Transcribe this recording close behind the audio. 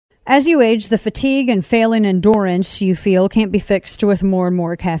As you age, the fatigue and failing endurance you feel can't be fixed with more and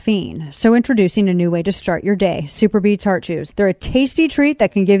more caffeine. So introducing a new way to start your day, Super Beets Heart Chews. They're a tasty treat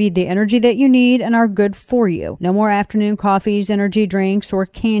that can give you the energy that you need and are good for you. No more afternoon coffees, energy drinks, or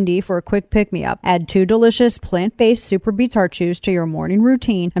candy for a quick pick-me-up. Add 2 delicious plant-based Super Beets Heart Chews to your morning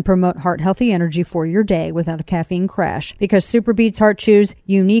routine and promote heart-healthy energy for your day without a caffeine crash. Because Super Beets Heart Chews'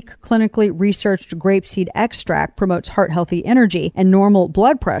 unique, clinically researched grapeseed extract promotes heart-healthy energy and normal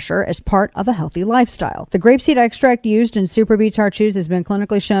blood pressure as part of a healthy lifestyle. The grapeseed extract used in Super Beets Heart Chews has been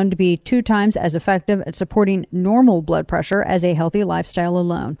clinically shown to be 2 times as effective at supporting normal blood pressure as a healthy lifestyle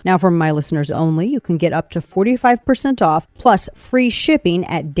alone. Now, for my listeners only, you can get up to 45% off plus free shipping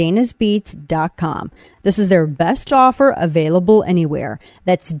at danasbeats.com. This is their best offer available anywhere.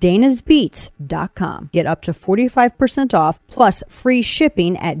 That's danasbeats.com. Get up to 45% off plus free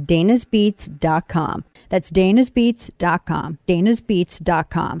shipping at danasbeats.com. That's danasbeats.com.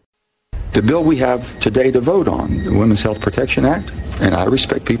 danasbeats.com. The bill we have today to vote on, the Women's Health Protection Act, and I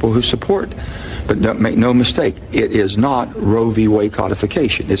respect people who support, but make no mistake, it is not Roe v. Wade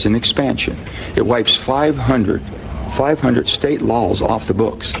codification. It's an expansion. It wipes 500 state laws off the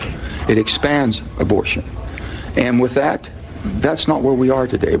books. It expands abortion. And with that, that's not where we are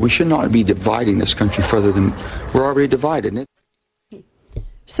today. We should not be dividing this country further than we're already divided.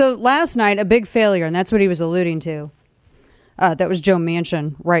 So last night, a big failure, and that's what he was alluding to. That was Joe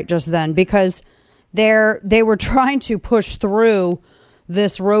Manchin right just then, because they were trying to push through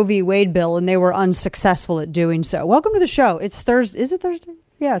this Roe v. Wade bill, and they were unsuccessful at doing so. Welcome to the show. It's Thursday. Is it Thursday?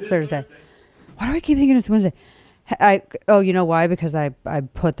 Yeah, it's Thursday. Why do I keep thinking it's Wednesday? You know why? Because I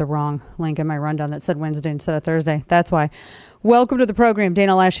put the wrong link in my rundown that said Wednesday instead of Thursday. That's why. Welcome to the program.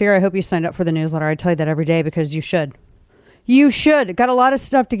 Dana Loesch here. I hope you signed up for the newsletter. I tell you that every day because you should. You should. Got a lot of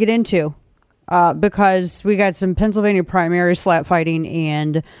stuff to get into. Because we got some Pennsylvania primary slap fighting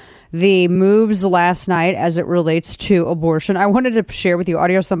and the moves last night as it relates to abortion. I wanted to share with you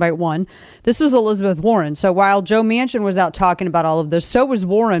audio soundbite 1. This was Elizabeth Warren. So while Joe Manchin was out talking about all of this, so was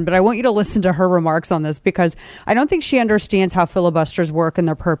Warren. But I want you to listen to her remarks on this because I don't think she understands how filibusters work and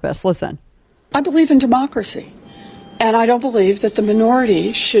their purpose. Listen. I believe in democracy, and I don't believe that the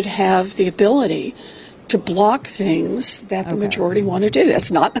minority should have the ability to block things that the majority want to do.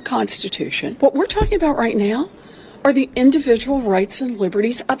 That's not in the Constitution. What we're talking about right now are the individual rights and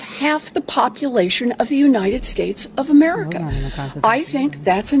liberties of half the population of the United States of America. I think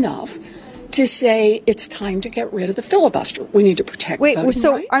that's enough to say it's time to get rid of the filibuster. We need to protect voting rights.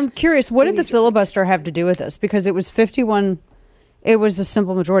 I'm curious, what did the filibuster have to do with this? Because it was 51, it was a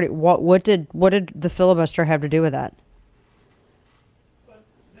simple majority. What did the filibuster have to do with that?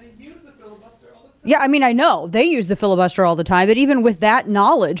 Yeah, I mean, I know they use the filibuster all the time, but even with that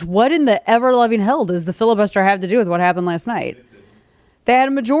knowledge, what in the ever-loving hell does the filibuster have to do with what happened last night? They had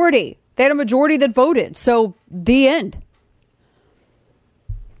a majority. They had a majority that voted. So, the end.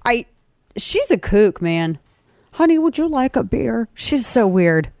 She's a kook, man. Honey, would you like a beer? She's so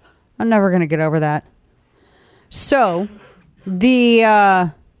weird. I'm never going to get over that. So, it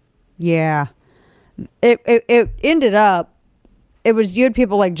ended up, you had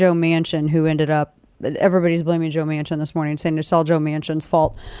people like Joe Manchin who ended up, everybody's blaming Joe Manchin this morning, saying it's all Joe Manchin's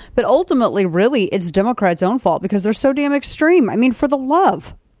fault. But ultimately, really, it's Democrats' own fault because they're so damn extreme. I mean, for the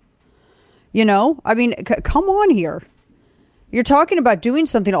love. You know? I mean, come on here. You're talking about doing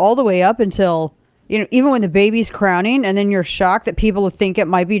something all the way up until, even when the baby's crowning, and then you're shocked that people think it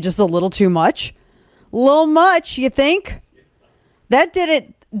might be just a little too much. A little much, you think? That did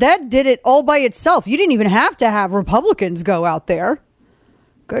it all by itself. You didn't even have to have Republicans go out there.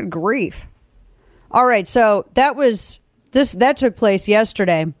 Good grief. All right, so that took place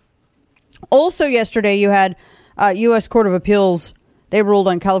yesterday. Also yesterday, you had U.S. Court of Appeals. They ruled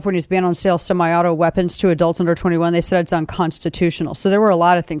on California's ban on sale of semi-auto weapons to adults under 21. They said it's unconstitutional. So there were a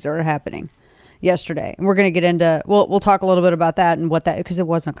lot of things that were happening yesterday. And we're going to get into, we'll talk a little bit about that and what that, because it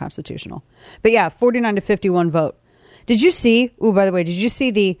wasn't constitutional. But yeah, 49-51 vote. Did you see, by the way, did you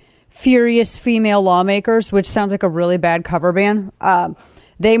see the Furious Female Lawmakers, which sounds like a really bad cover band?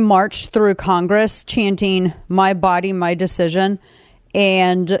 They marched through Congress chanting, "My body, my decision."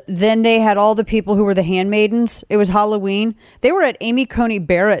 And then they had all the people who were the handmaidens. It was Halloween. They were at Amy Coney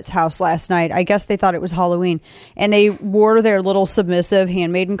Barrett's house last night. I guess they thought it was Halloween. And they wore their little submissive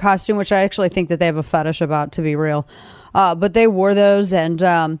handmaiden costume, which I actually think that they have a fetish about, to be real. But they wore those,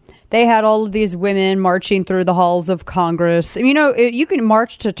 and they had all of these women marching through the halls of Congress. You can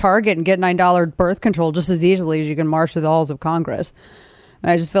march to Target and get $9 birth control just as easily as you can march through the halls of Congress. And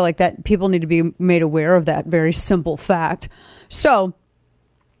I just feel like that people need to be made aware of that very simple fact. So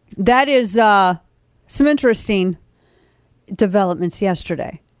that is some interesting developments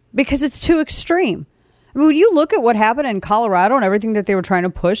yesterday. because it's too extreme. I mean, when you look at what happened in Colorado and everything that they were trying to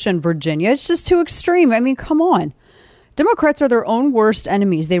push in Virginia, it's just too extreme. I mean, come on. Democrats are their own worst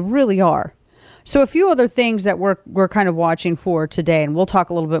enemies. They really are. So a few other things that we're kind of watching for today, and we'll talk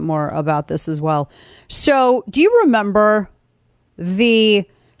a little bit more about this as well. So do you remember the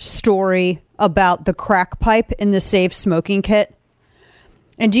story about the crack pipe in the safe smoking kit?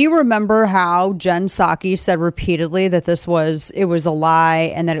 And do you remember how Jen Psaki said repeatedly that it was a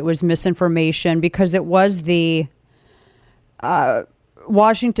lie and that it was misinformation because it was the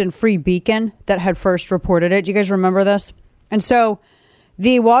Washington Free Beacon that had first reported it? Do you guys remember this? And so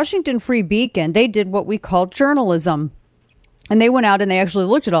the Washington Free Beacon, they did what we call journalism. And they went out and they actually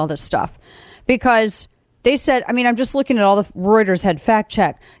looked at all this stuff because they said, I mean, I'm just looking at all the Reuters had fact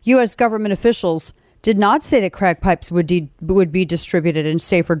check. U.S. government officials did not say that crack pipes would be distributed in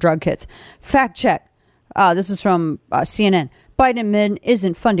safer drug kits. Fact check. This is from CNN. Biden admin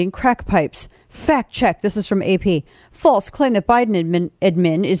isn't funding crack pipes. Fact check. This is from AP. False claim that Biden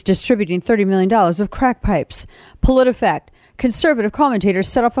admin is distributing $30 million of crack pipes. PolitiFact. Conservative commentators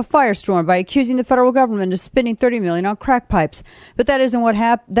set off a firestorm by accusing the federal government of spending $30 million on crack pipes. But that isn't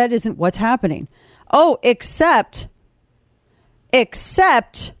what's happening. Oh, except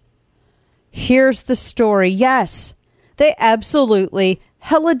here's the story. Yes, they absolutely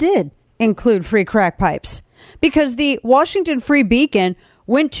hella did include free crack pipes because the Washington Free Beacon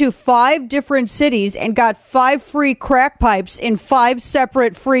went to 5 different cities and got 5 free crack pipes in 5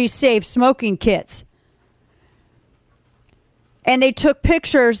 separate free safe smoking kits. And they took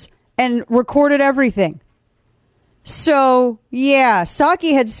pictures and recorded everything. So, yeah,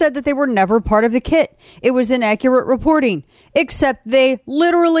 Psaki had said that they were never part of the kit. It was inaccurate reporting, except they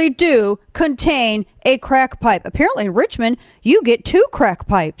literally do contain a crack pipe. Apparently in Richmond, you get 2 crack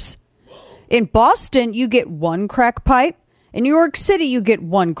pipes. In Boston, you get 1 crack pipe. In New York City, you get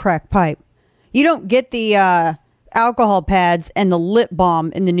 1 crack pipe. You don't get the alcohol pads and the lip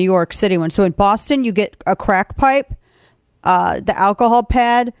balm in the New York City one. So in Boston, you get a crack pipe, the alcohol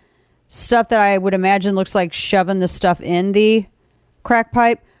pad, stuff that I would imagine looks like shoving the stuff in the crack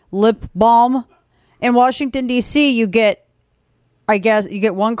pipe, lip balm. In Washington, D.C., you get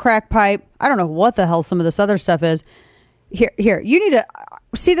 1 crack pipe. I don't know what the hell some of this other stuff is. Here, you need to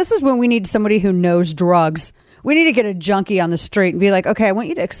see, this is when we need somebody who knows drugs. We need to get a junkie on the street and be like, okay, I want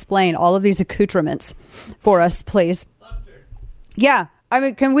you to explain all of these accoutrements for us, please. Yeah. I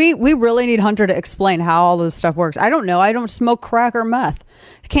mean, we really need Hunter to explain how all this stuff works. I don't know. I don't smoke crack or meth.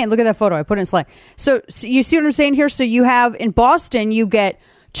 I can't look at that photo. I put it in Slack. So you see what I'm saying here? So you have in Boston, you get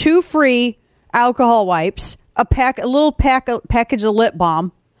 2 free alcohol wipes, a package of lip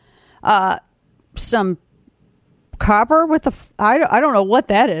balm, some copper with I don't know what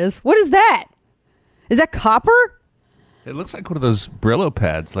that is. What is that? Is that copper? It looks like one of those Brillo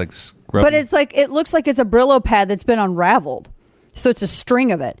pads, like scrubbing. But it looks like it's a Brillo pad that's been unraveled. So it's a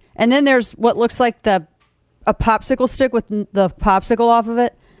string of it. And then there's what looks like a popsicle stick with the popsicle off of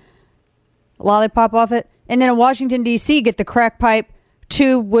it, lollipop off it. And then in Washington, D.C., you get the crack pipe,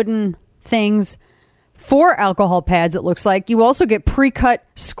 2 wooden things, 4 alcohol pads, it looks like. You also get pre-cut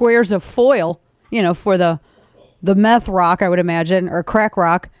squares of foil, for the meth rock, I would imagine, or crack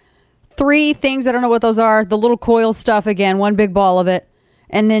rock. 3 things, I don't know what those are. The little coil stuff, again, 1 big ball of it.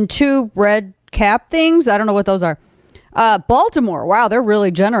 And then 2 red cap things. I don't know what those are. Baltimore. Wow, they're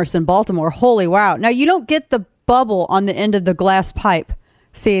really generous in Baltimore. Holy wow. Now, you don't get the bubble on the end of the glass pipe.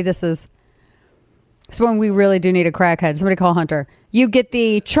 See, this is when we really do need a crackhead. Somebody call Hunter. You get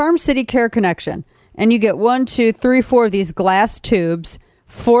the Charm City Care Connection, and you get 1, 2, 3, 4 of these glass tubes,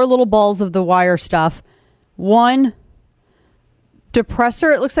 4 little balls of the wire stuff, 1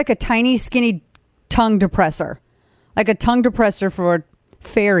 depressor. It looks like a tiny, skinny tongue depressor, like a tongue depressor for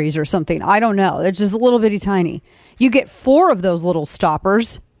fairies or something. I don't know. It's just a little bitty tiny. You get 4 of those little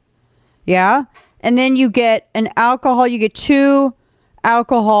stoppers. Yeah. And then you get an alcohol. You get 2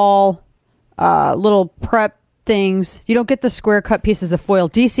 alcohol little prep things. You don't get the square cut pieces of foil.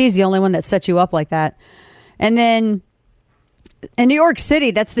 DC is the only one that sets you up like that. And then in New York City,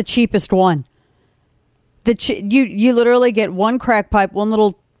 that's the cheapest one. You literally get 1 crack pipe, 1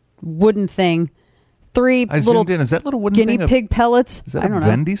 little wooden thing, 3 little is that little wooden guinea pig pellets. Is that a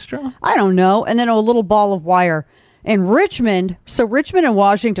bendy straw? I don't know. And then a little ball of wire. In Richmond, so Richmond and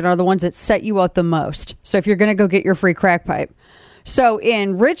Washington are the ones that set you up the most. So if you're going to go get your free crack pipe. So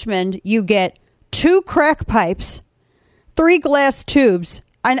in Richmond, you get 2 crack pipes, 3 glass tubes.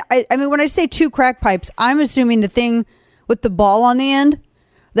 I mean, when I say 2 crack pipes, I'm assuming the thing with the ball on the end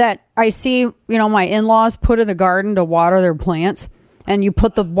that I see, my in-laws put in the garden to water their plants. And you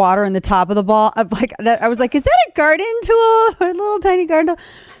put the water in the top of the ball. I was like, is that a garden tool? A little tiny garden tool?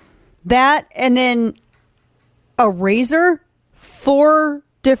 That, and then a razor, 4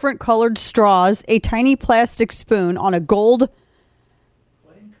 different colored straws, a tiny plastic spoon on a gold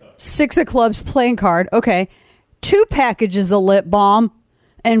 6 of clubs playing card. Okay. 2 packages of lip balm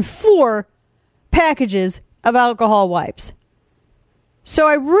and 4 packages of alcohol wipes. So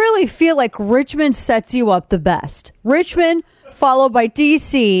I really feel like Richmond sets you up the best. Richmond, followed by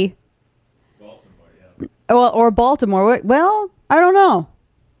DC. Well, or Baltimore. Well, I don't know.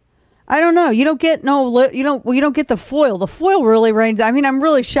 You don't get you don't get the foil. The foil really reigns. I mean, I'm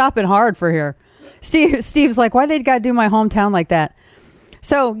really shopping hard for here. Steve's like, why they got to do my hometown like that?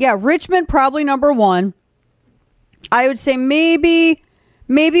 So yeah, Richmond probably number 1. I would say maybe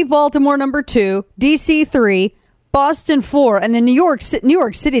Baltimore number 2, DC 3, Boston 4, and then New York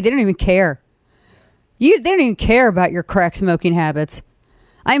City. They don't even care. They don't even care about your crack smoking habits.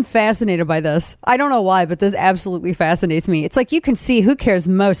 I'm fascinated by this. I don't know why, but this absolutely fascinates me. It's like you can see who cares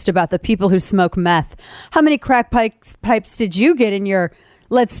most about the people who smoke meth. How many crack pipes did you get in your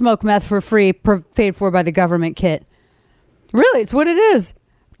let's smoke meth for free, paid for by the government kit? Really, it's what it is.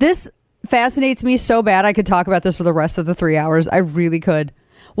 This fascinates me so bad I could talk about this for the rest of the 3 hours. I really could.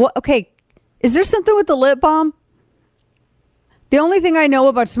 Well, okay, is there something with the lip balm? The only thing I know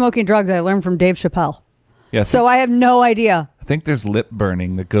about smoking drugs I learned from Dave Chappelle. Yeah, So I have no idea. I think there's lip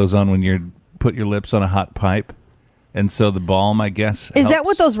burning that goes on when you put your lips on a hot pipe. And so the balm, I guess, Is that helps.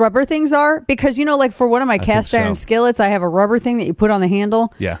 what those rubber things are? Because, like for one of my think cast iron so. skillets, I have a rubber thing that you put on the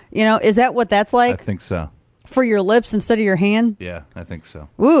handle. Yeah. Is that what that's I like think so. for your lips instead of your hand? Yeah, I think so.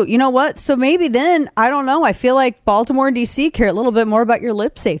 Ooh, you know what? So maybe then, I don't know. I feel like Baltimore and DC care a little bit more about your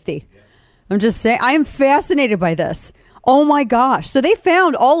lip safety. Yeah. I'm just saying, I am fascinated by this. Oh my gosh. So they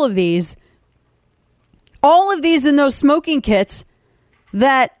found all of these in those smoking kits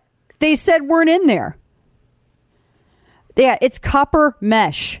that they said weren't in there. Yeah, it's copper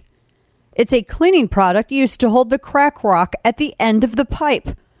mesh. It's a cleaning product used to hold the crack rock at the end of the pipe.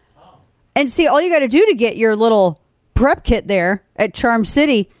 And see, all you got to do to get your little prep kit there at Charm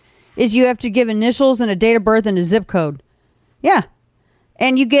City is you have to give initials and a date of birth and a zip code. Yeah.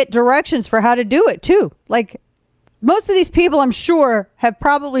 And you get directions for how to do it too. Like most of these people, I'm sure, have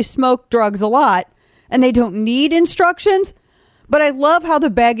probably smoked drugs a lot and they don't need instructions. But I love how the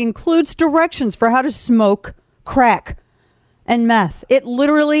bag includes directions for how to smoke crack and meth. It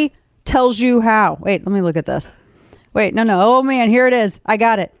literally tells you how. Wait, let me look at this. Wait, no. Oh man, here it is. I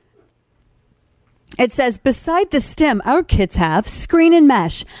got it. It says, beside the stem, our kits have screen and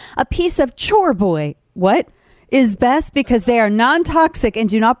mesh, a piece of chore boy. What? Is best because they are non-toxic and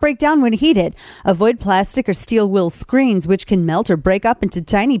do not break down when heated. Avoid plastic or steel wool screens, which can melt or break up into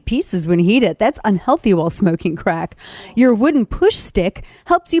tiny pieces when heated. That's unhealthy while smoking crack. Your wooden push stick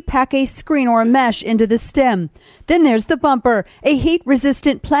helps you pack a screen or a mesh into the stem. Then there's the bumper, a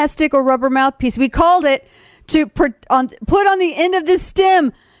heat-resistant plastic or rubber mouthpiece. We called it to put on the end of the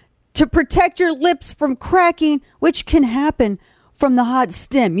stem to protect your lips from cracking, which can happen from the hot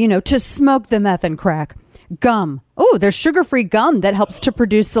stem, to smoke the meth and crack. Gum. Oh, there's sugar-free gum that helps to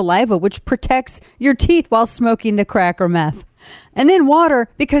produce saliva, which protects your teeth while smoking the crack or meth. And then water,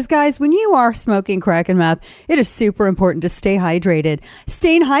 because guys, when you are smoking crack and meth, it is super important to stay hydrated.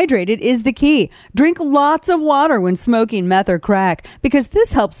 Staying hydrated is the key. Drink lots of water when smoking meth or crack, because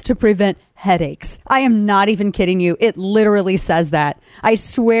this helps to prevent headaches. I am not even kidding you. It literally says that. I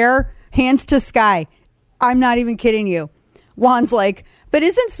swear, hands to sky. I'm not even kidding you. Juan's like, but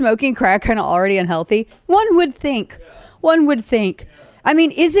isn't smoking crack kind of already unhealthy? One would think. I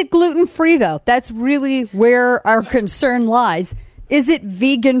mean, is it gluten-free, though? That's really where our concern lies. Is it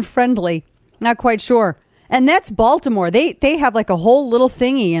vegan friendly? Not quite sure. And that's Baltimore. They have like a whole little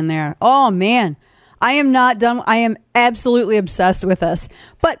thingy in there. Oh, man. I am not done. I am absolutely obsessed with this.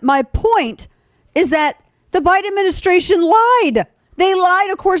 But my point is that the Biden administration lied. They lied.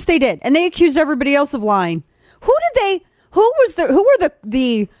 Of course they did. And they accused everybody else of lying. Who were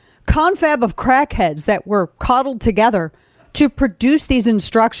the confab of crackheads that were coddled together to produce these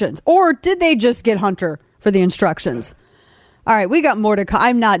instructions? Or did they just get Hunter for the instructions? All right, we got more to come.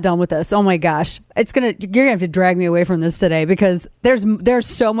 I'm not done with this. Oh my gosh. You're gonna have to drag me away from this today because there's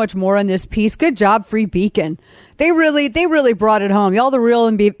so much more on this piece. Good job, Free Beacon. They really brought it home. Y'all the real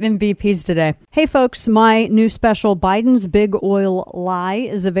MVPs today. Hey folks, my new special Biden's Big Oil Lie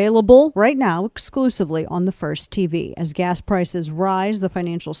is available right now exclusively on the First TV. As gas prices rise, the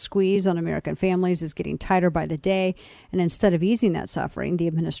financial squeeze on American families is getting tighter by the day. And instead of easing that suffering, the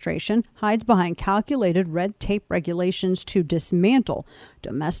administration hides behind calculated red tape regulations to dismantle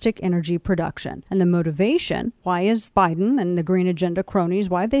domestic energy production. And the motivation, why is Biden and the Green Agenda cronies,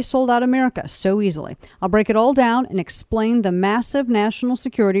 why have they sold out America so easily? I'll break it all down down and explain the massive national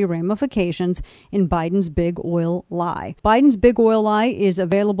security ramifications in Biden's big oil lie. Biden's big oil lie is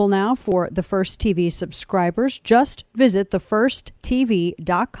available now for the First TV subscribers. Just visit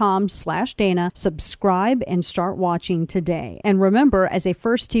thefirstTV.com/Dana, subscribe, and start watching today. And remember, as a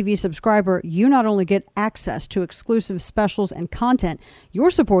First TV subscriber, you not only get access to exclusive specials and content,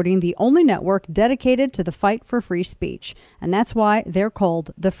 you're supporting the only network dedicated to the fight for free speech. And that's why they're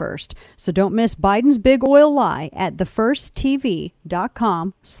called The First. So don't miss Biden's big oil lie at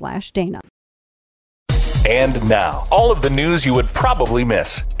thefirsttv.com/Dana. And now, all of the news you would probably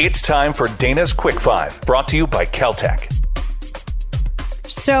miss. It's time for Dana's Quick Five, brought to you by Caltech.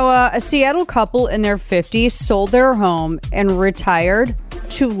 So a Seattle couple in their 50s sold their home and retired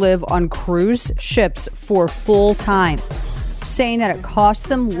to live on cruise ships for full time, saying that it cost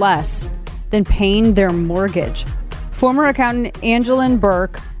them less than paying their mortgage. Former accountant Angeline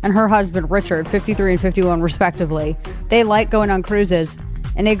Burke and her husband Richard, 53 and 51 respectively, they like going on cruises,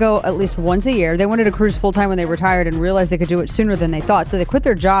 and they go at least once a year. They wanted to cruise full time when they retired and realized they could do it sooner than they thought. So they quit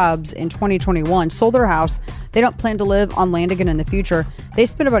their jobs in 2021, sold their house. They don't plan to live on land again in the future. They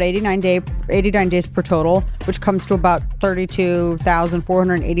spent about 89 days per total, which comes to about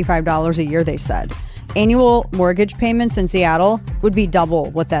 $32,485 a year, they said. Annual mortgage payments in Seattle would be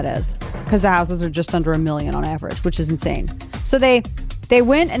double what that is, because the houses are just under $1 million on average, which is insane. So they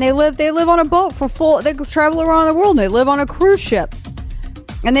went and they live on a boat for full. They travel around the world. And they live on a cruise ship,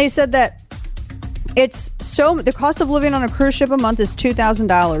 and they said that the cost of living on a cruise ship a month is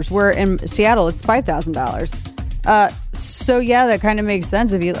 $2,000, where in Seattle it's $5,000. So yeah, that kind of makes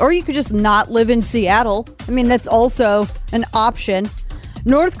sense or you could just not live in Seattle. I mean, that's also an option.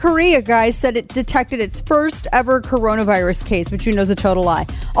 North Korea, guys, said it detected its first ever coronavirus case, which you know is a total lie.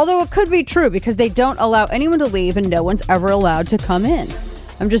 Although it could be true because they don't allow anyone to leave and no one's ever allowed to come in.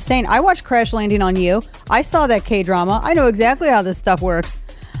 I'm just saying, I watched Crash Landing on You. I saw that K-drama. I know exactly how this stuff works.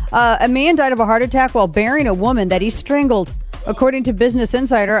 A man died of a heart attack while burying a woman that he strangled. According to Business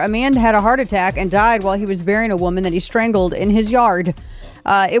Insider, a man had a heart attack and died while he was burying a woman that he strangled in his yard.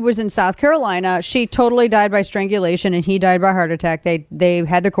 It was in South Carolina. She totally died by strangulation, and he died by heart attack. They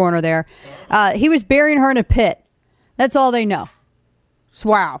had the coroner there. He was burying her in a pit. That's all they know. So,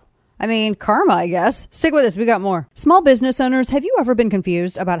 wow. I mean, karma, I guess. Stick with us. We got more. Small business owners, have you ever been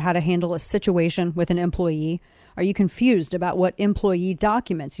confused about how to handle a situation with an employee? Are you confused about what employee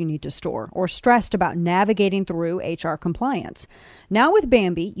documents you need to store, or stressed about navigating through HR compliance? Now with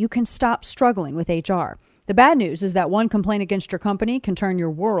Bambee, you can stop struggling with HR. The bad news is that one complaint against your company can turn your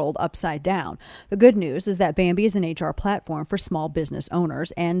world upside down. The good news is that Bambee is an HR platform for small business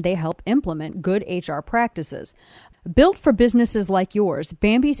owners, and they help implement good HR practices. Built for businesses like yours,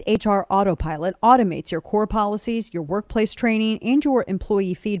 Bambee's HR Autopilot automates your core policies, your workplace training, and your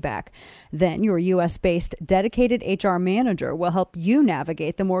employee feedback. Then your U.S.-based dedicated HR manager will help you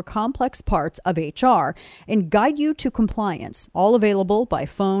navigate the more complex parts of HR and guide you to compliance, all available by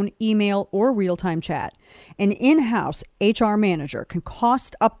phone, email, or real-time chat. An in-house HR manager can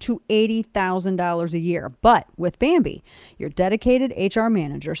cost up to $80,000 a year, but with Bambee, your dedicated HR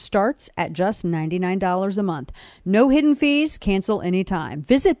manager starts at just $99 a month. No hidden fees, cancel anytime.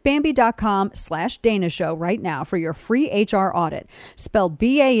 Visit Bambee.com/Dana Show right now for your free HR audit. Spelled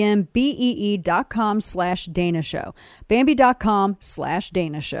BAMBEE.com/Dana Show.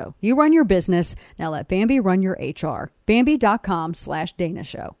 Bambee.com/Dana Show. You run your business. Now let Bambee run your HR. Bambee.com/Dana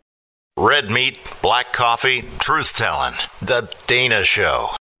Show. Red meat, black coffee, truth-telling. The Dana Show.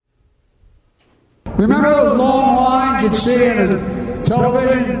 Remember those long lines you'd see in the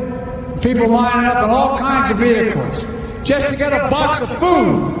television? People lining up in all kinds of vehicles just to get a box of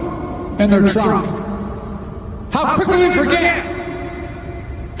food in their trunk. How quickly we forget.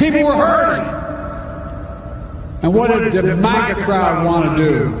 People were hurting. And what did the MAGA crowd want to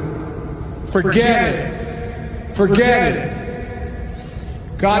do? Forget it. Forget it.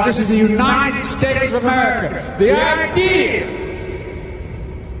 God, this is the United States of America. The idea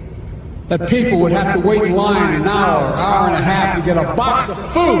that people would have to wait in line an hour, hour and a half to get a box of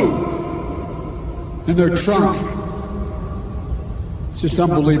food in their trunk. It's just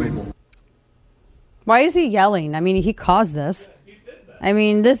unbelievable. Why is he yelling? I mean, he caused this. I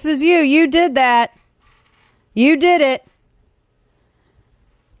mean, this was you. You did that. You did it.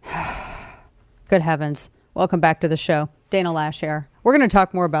 Good heavens. Welcome back to the show. Dana Lash here. We're going to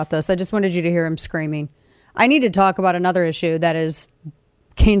talk more about this. I just wanted you to hear him screaming. I need to talk about another issue that is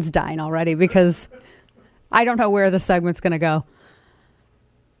Kane's dying already because I don't know where the segment's going to go.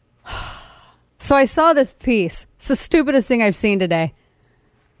 So I saw this piece. It's the stupidest thing I've seen today.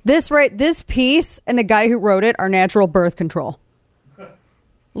 This piece and the guy who wrote it are natural birth control.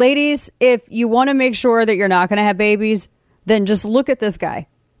 Ladies, if you want to make sure that you're not going to have babies, then just look at this guy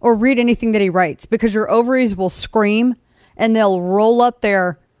or read anything that he writes, because your ovaries will scream and they'll roll up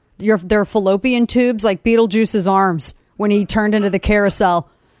their fallopian tubes like Beetlejuice's arms when he turned into the carousel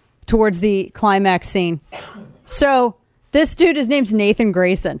towards the climax scene. So this dude, his name's Nathan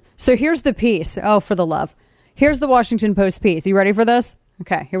Grayson. So here's the piece. Oh, for the love. Here's the Washington Post piece. You ready for this?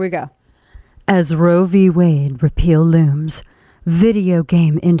 Okay, here we go. As Roe v. Wade repeal looms, video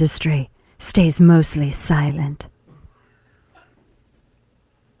game industry stays mostly silent.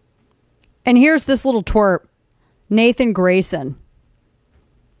 And here's this little twerp, Nathan Grayson.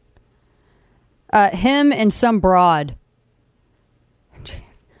 Him and some broad.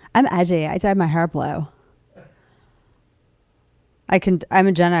 Jeez. I'm edgy. I dyed my hair blue. I'm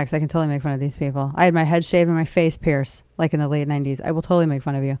a Gen X. I can totally make fun of these people. I had my head shaved and my face pierced, like in the late 90s. I will totally make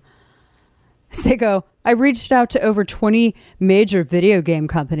fun of you. They go, I reached out to over 20 major video game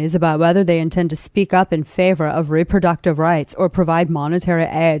companies about whether they intend to speak up in favor of reproductive rights or provide monetary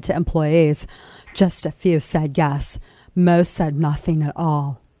aid to employees. Just a few said yes. Most said nothing at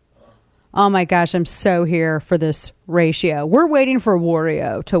all. Oh my gosh, I'm so here for this ratio. We're waiting for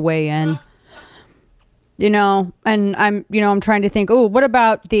Wario to weigh in. And I'm trying to think, what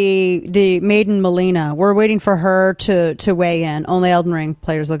about the maiden Melina? We're waiting for her to weigh in. Only Elden Ring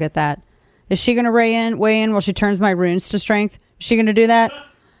players will get that. Is she going to weigh in while she turns my runes to strength? Is she going to do that?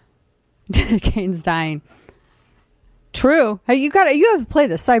 Kane's dying. True. Hey, you haven't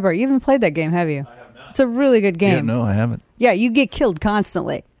played the Cyber. You haven't played that game, have you? I have not. It's a really good game. Yeah, no, I haven't. Yeah, you get killed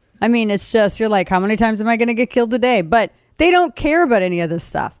constantly. I mean, it's just, you're like, how many times am I going to get killed today? But they don't care about any of this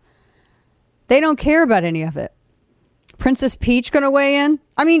stuff. They don't care about any of it. Princess Peach going to weigh in?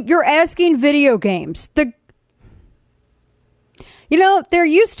 I mean, you're asking video games. There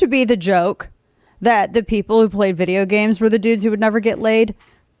used to be the joke that the people who played video games were the dudes who would never get laid.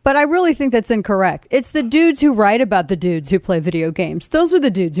 But I really think that's incorrect. It's the dudes who write about the dudes who play video games. Those are the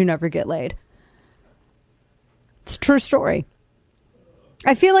dudes who never get laid. It's a true story.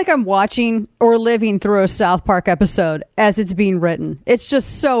 I feel like I'm watching or living through a South Park episode as it's being written. It's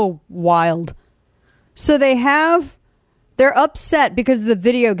just so wild. So they're upset because of the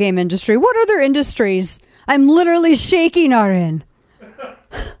video game industry. What other industries? I'm literally shaking are in.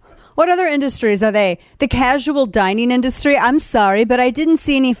 What other industries are they? The casual dining industry? I'm sorry, but I didn't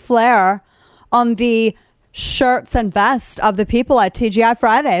see any flair on the shirts and vests of the people at TGI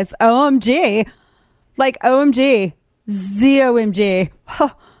Fridays. OMG. Like OMG. ZOMG.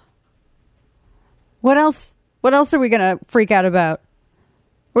 What else are we going to freak out about?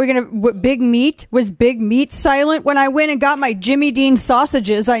 Big Meat? Was Big Meat silent? When I went and got my Jimmy Dean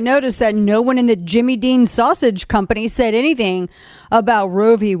sausages, I noticed that no one in the Jimmy Dean sausage company said anything about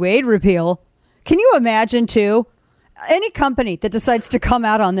Roe v. Wade repeal. Can you imagine, too? Any company that decides to come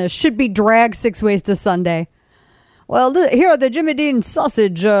out on this should be dragged 6 ways to Sunday. Well, here at the Jimmy Dean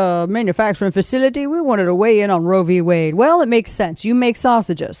sausage manufacturing facility, we wanted to weigh in on Roe v. Wade. Well, it makes sense. You make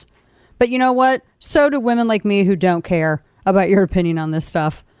sausages. But you know what? So do women like me who don't care about your opinion on this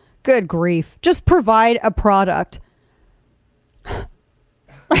stuff. Good grief. Just provide a product.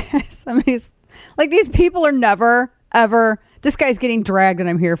 These people are never, ever. This guy's getting dragged and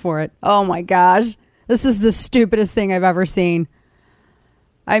I'm here for it. Oh my gosh. This is the stupidest thing I've ever seen.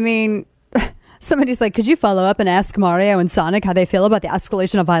 I mean, somebody's like, could you follow up and ask Mario and Sonic how they feel about the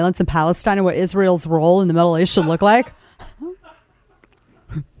escalation of violence in Palestine and what Israel's role in the Middle East should look like?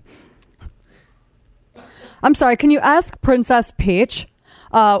 I'm sorry, can you ask Princess Peach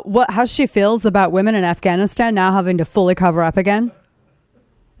how she feels about women in Afghanistan now having to fully cover up again?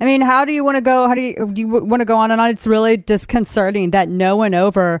 I mean, how do you want to go? How do you want to go on and on? It's really disconcerting that no one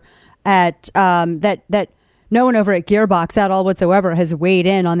over at no one over at Gearbox at all whatsoever has weighed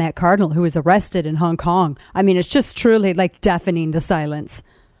in on that cardinal who was arrested in Hong Kong. I mean, it's just truly like deafening, the silence.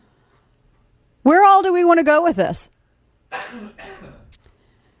 Where all do we want to go with this?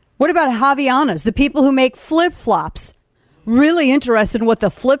 What about Havaianas, the people who make flip-flops? Really interested in what the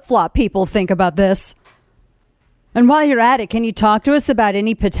flip-flop people think about this. And while you're at it, can you talk to us about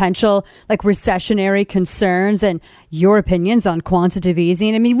any potential recessionary concerns and your opinions on quantitative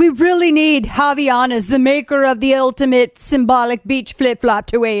easing? I mean, we really need Havaianas, the maker of the ultimate symbolic beach flip-flop,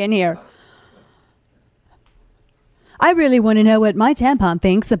 to weigh in here. I really want to know what my tampon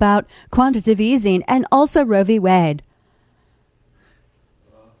thinks about quantitative easing and also Roe v. Wade.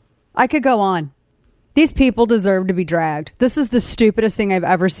 I could go on. These people deserve to be dragged. This is the stupidest thing I've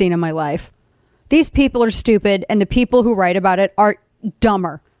ever seen in my life. These people are stupid, and the people who write about it are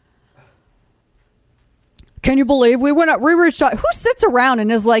dumber. Can you believe we reached out? Who sits around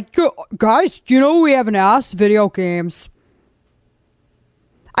and is like, guys, we haven't asked video games?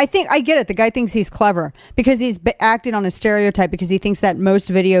 I get it. The guy thinks he's clever because he's acting on a stereotype because he thinks that most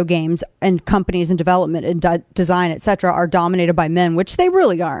video games and companies in development and design, etc., are dominated by men, which they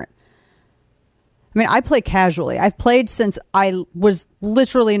really aren't. I mean, I play casually. I've played since I was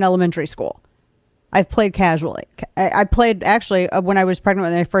literally in elementary school. I've played casually. I played, actually, when I was pregnant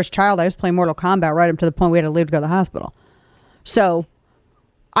with my first child, I was playing Mortal Kombat right up to the point we had to leave to go to the hospital. So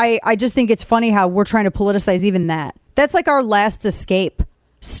I just think it's funny how we're trying to politicize even that. That's like our last escape.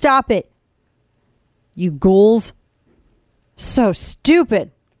 Stop it, you ghouls. So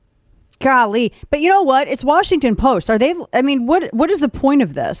stupid. Golly. But you know what? It's Washington Post. Are they, I mean, what is the point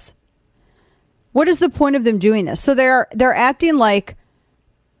of this? What is the point of them doing this? So they're acting like,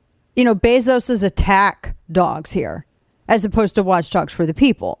 you know, Bezos's attack dogs here, as opposed to watchdogs for the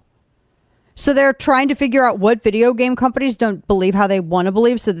people. So they're trying to figure out what video game companies don't believe how they want to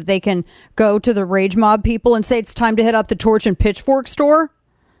believe so that they can go to the rage mob people and say it's time to hit up the Torch and Pitchfork store.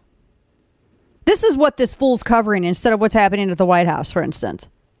 This is what this fool's covering instead of what's happening at the White House, for instance.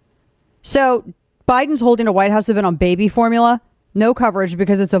 So Biden's holding a White House event on baby formula. No coverage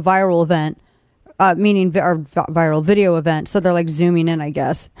because it's a viral event, meaning viral video event. So they're like zooming in, I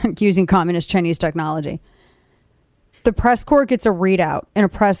guess, using communist Chinese technology. The press corps gets a readout in a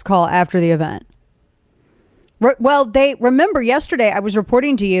press call after the event. Well, they remember yesterday I was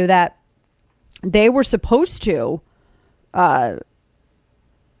reporting to you that they were supposed to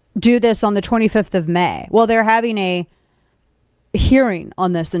do this on the 25th of May. Well, they're having a hearing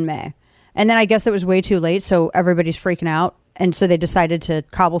on this in May. And then I guess it was way too late, so everybody's freaking out. And so they decided to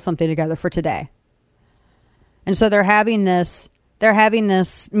cobble something together for today. And so they're having this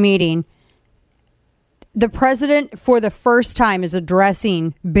meeting. The president, for the first time, is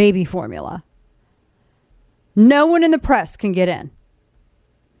addressing baby formula. No one in the press can get in.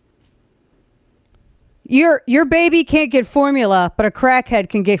 Your baby can't get formula, but a crackhead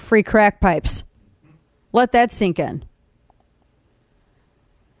can get free crack pipes. Let that sink in.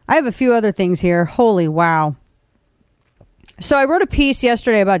 I have a few other things here. Holy wow. So I wrote a piece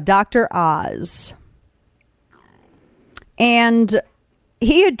yesterday about Dr. Oz. And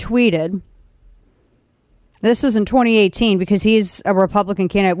he had tweeted, this was in 2018 because he's a Republican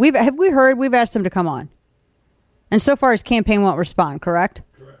candidate. We've asked him to come on. And so far his campaign won't respond, correct?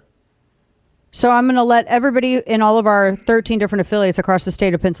 So I'm going to let everybody in all of our 13 different affiliates across the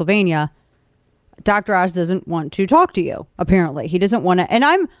state of Pennsylvania. Dr. Oz doesn't want to talk to you, apparently. He doesn't want to. And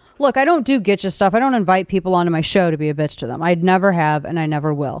I don't do getcha stuff. I don't invite people onto my show to be a bitch to them. I never have, and I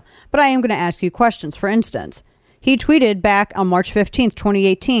never will. But I am going to ask you questions. For instance, he tweeted back on March 15th,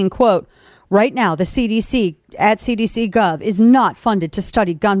 2018, quote, right now, the CDC at CDC.gov is not funded to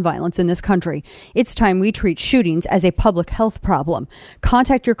study gun violence in this country. It's time we treat shootings as a public health problem.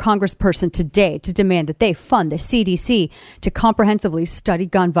 Contact your congressperson today to demand that they fund the CDC to comprehensively study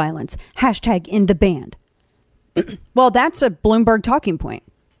gun violence. Hashtag in the band. Well, that's a Bloomberg talking point.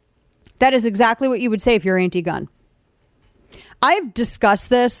 That is exactly what you would say if you're anti-gun. I've discussed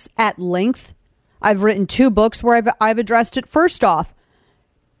this at length. I've written 2 books where I've addressed it. First off,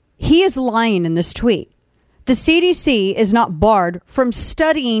 he is lying in this tweet. The CDC is not barred from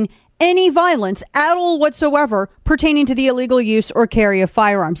studying any violence at all whatsoever pertaining to the illegal use or carry of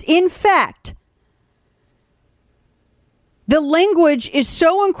firearms. In fact, the language is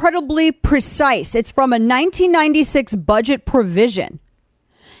so incredibly precise. It's from a 1996 budget provision.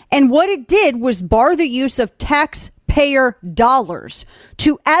 And what it did was bar the use of taxpayer dollars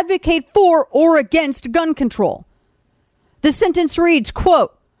to advocate for or against gun control. The sentence reads,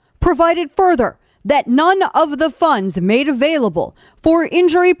 quote, provided further that none of the funds made available for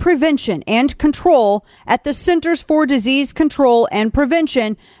injury prevention and control at the Centers for Disease Control and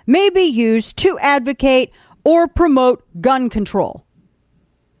Prevention may be used to advocate or promote gun control.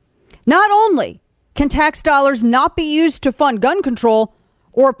 Not only can tax dollars not be used to fund gun control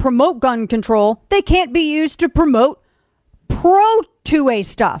or promote gun control, they can't be used to promote pro-2A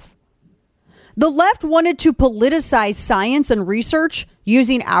stuff. The left wanted to politicize science and research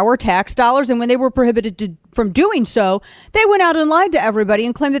using our tax dollars, and when they were prohibited from doing so, they went out and lied to everybody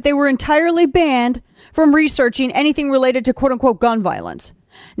and claimed that they were entirely banned from researching anything related to quote-unquote gun violence.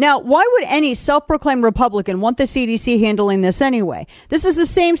 Now, why would any self-proclaimed Republican want the CDC handling this anyway? This is the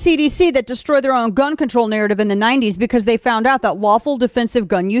same CDC that destroyed their own gun control narrative in the 90s because they found out that lawful defensive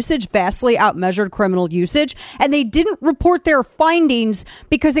gun usage vastly outmeasured criminal usage, and they didn't report their findings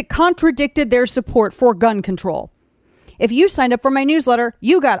because it contradicted their support for gun control. If you signed up for my newsletter,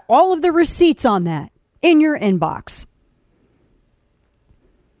 you got all of the receipts on that in your inbox.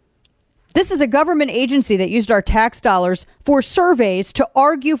 This is a government agency that used our tax dollars for surveys to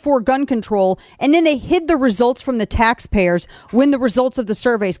argue for gun control, and then they hid the results from the taxpayers when the results of the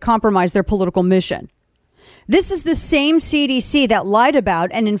surveys compromised their political mission. This is the same CDC that lied about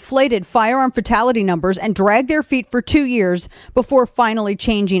and inflated firearm fatality numbers and dragged their feet for 2 years before finally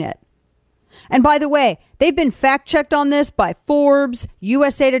changing it. And by the way, they've been fact-checked on this by Forbes,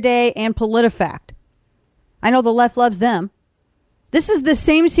 USA Today, and PolitiFact. I know the left loves them. This is the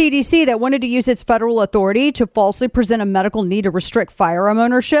same CDC that wanted to use its federal authority to falsely present a medical need to restrict firearm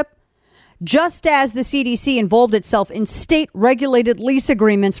ownership, just as the CDC involved itself in state-regulated lease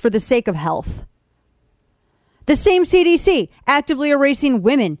agreements for the sake of health. The same CDC actively erasing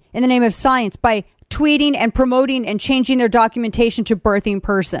women in the name of science by tweeting and promoting and changing their documentation to birthing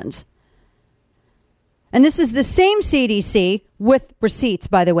persons. And this is the same CDC, with receipts,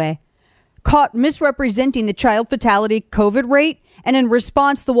 by the way, caught misrepresenting the child fatality COVID rate. And in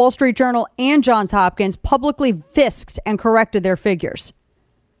response, the Wall Street Journal and Johns Hopkins publicly fisked and corrected their figures.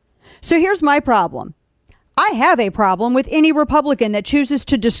 So here's my problem. I have a problem with any Republican that chooses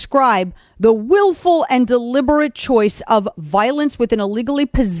to describe the willful and deliberate choice of violence with an illegally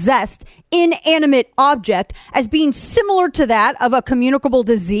possessed inanimate object as being similar to that of a communicable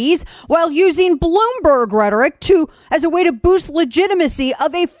disease, while using Bloomberg rhetoric as a way to boost legitimacy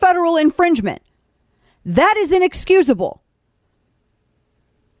of a federal infringement. That is inexcusable.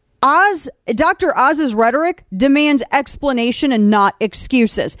 Dr. Oz's rhetoric demands explanation and not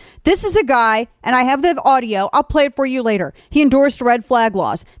excuses. This is a guy, and I have the audio, I'll play it for you later. He endorsed red flag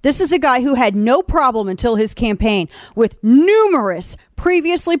laws. This is a guy who had no problem until his campaign with numerous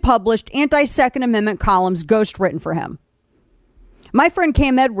previously published anti-Second Amendment columns ghostwritten for him. My friend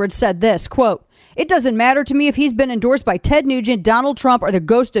Cam Edwards said this, quote, "It doesn't matter to me if he's been endorsed by Ted Nugent, Donald Trump, or the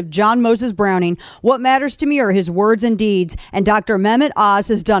ghost of John Moses Browning. What matters to me are his words and deeds. And Dr. Mehmet Oz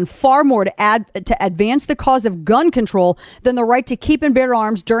has done far more to advance the cause of gun control than the right to keep and bear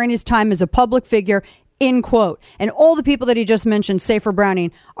arms during his time as a public figure," end quote. And all the people that he just mentioned, save for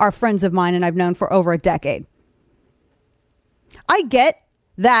Browning, are friends of mine and I've known for over a decade. I get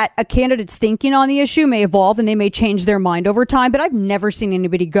that a candidate's thinking on the issue may evolve and they may change their mind over time, but I've never seen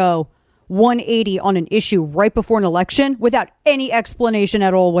anybody go 180 on an issue right before an election without any explanation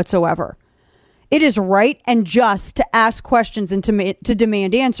at all whatsoever. It is right and just to ask questions and to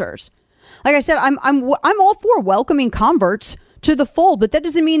demand answers. Like I said, I'm all for welcoming converts to the fold, but that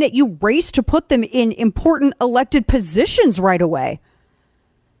doesn't mean that you race to put them in important elected positions right away.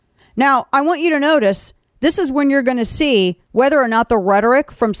 Now, I want you to notice this is when you're going to see whether or not the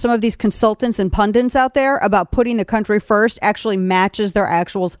rhetoric from some of these consultants and pundits out there about putting the country first actually matches their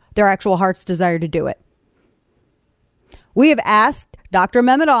actual heart's desire to do it. We have asked Dr.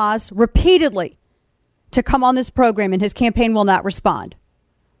 Mehmet Oz repeatedly to come on this program, and his campaign will not respond.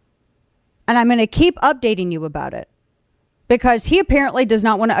 And I'm going to keep updating you about it because he apparently does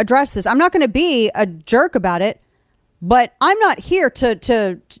not want to address this. I'm not going to be a jerk about it, but I'm not here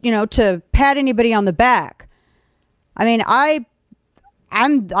to pat anybody on the back. I mean, I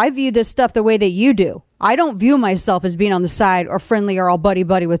view this stuff the way that you do. I don't view myself as being on the side or friendly or all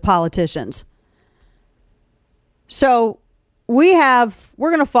buddy-buddy with politicians. So we're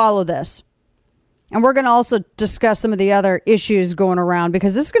going to follow this. And we're going to also discuss some of the other issues going around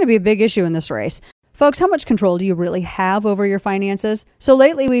because this is going to be a big issue in this race. Folks, how much control do you really have over your finances? So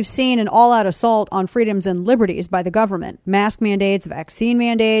lately we've seen an all-out assault on freedoms and liberties by the government. Mask mandates, vaccine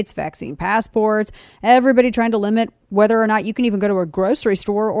passports, everybody trying to limit whether or not you can even go to a grocery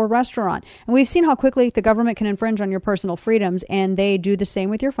store or restaurant. And we've seen how quickly the government can infringe on your personal freedoms, and they do the same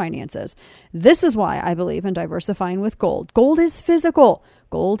with your finances. This is why I believe in diversifying with gold. Gold is physical.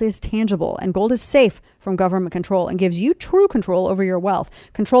 Gold is tangible, and gold is safe from government control and gives you true control over your wealth,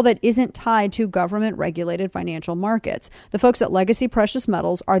 control that isn't tied to government-regulated financial markets. The folks at Legacy Precious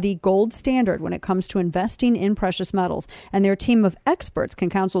Metals are the gold standard when it comes to investing in precious metals, and their team of experts can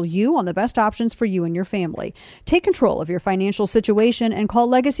counsel you on the best options for you and your family. Take control of your financial situation and call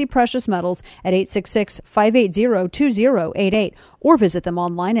Legacy Precious Metals at 866-580-2088 or visit them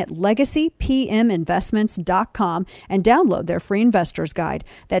online at legacypminvestments.com and download their free investor's guide.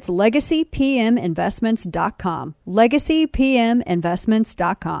 That's legacypminvestments.com.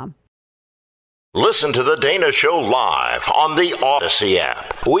 legacypminvestments.com. Listen to The Dana Show live on the Odyssey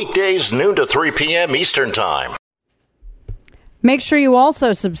app. Weekdays noon to 3 p.m. Eastern Time. Make sure you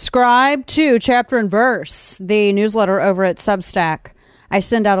also subscribe to Chapter and Verse, the newsletter over at Substack. I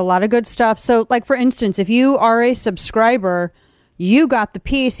send out a lot of good stuff. So, like, for instance, if you are a subscriber, you got the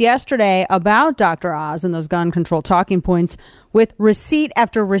piece yesterday about Dr. Oz and those gun control talking points with receipt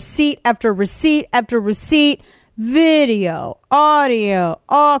after receipt after receipt after receipt, video, audio,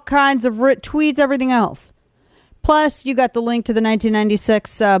 all kinds of tweets, everything else. Plus, you got the link to the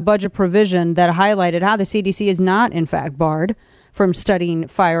 1996 budget provision that highlighted how the CDC is not, in fact, barred from studying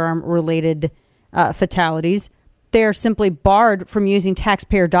firearm-related fatalities. They're simply barred from using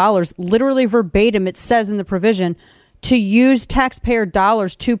taxpayer dollars, literally verbatim, it says in the provision, to use taxpayer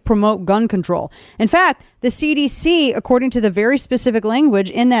dollars to promote gun control. In fact, the CDC, according to the very specific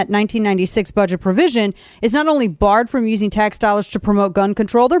language in that 1996 budget provision, is not only barred from using tax dollars to promote gun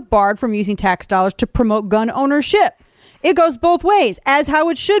control, they're barred from using tax dollars to promote gun ownership. It goes both ways, as how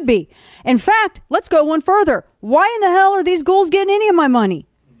it should be. In fact, let's go one further. Why in the hell are these ghouls getting any of my money?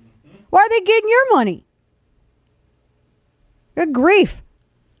 Why are they getting your money? Good grief.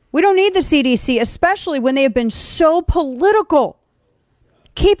 We don't need the CDC, especially when they have been so political.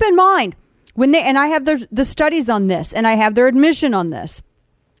 Keep in mind, when they, and I have the studies on this, and I have their admission on this.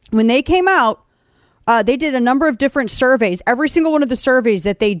 When they came out, they did a number of different surveys. Every single one of the surveys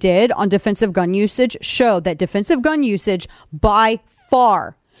that they did on defensive gun usage showed that defensive gun usage by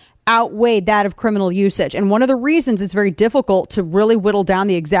far outweighed that of criminal usage. And one of the reasons it's very difficult to really whittle down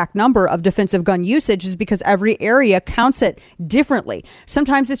the exact number of defensive gun usage is because every area counts it differently.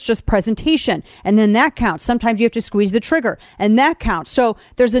 Sometimes it's just presentation, and then that counts. Sometimes you have to squeeze the trigger, and that counts. So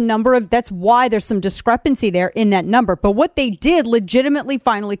there's a number of, that's why there's some discrepancy there in that number. But what they did legitimately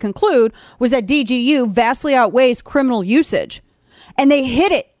finally conclude was that DGU vastly outweighs criminal usage. And they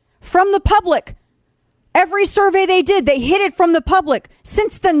hid it from the public. Every survey they did, they hid it from the public.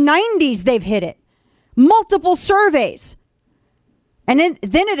 Since the 90s, they've hid it. Multiple surveys. And then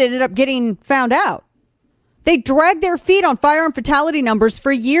it ended up getting found out. They dragged their feet on firearm fatality numbers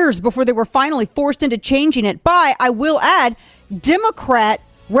for years before they were finally forced into changing it by, I will add,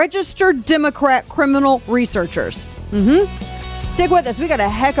 registered Democrat criminal researchers. Stick with us. We got a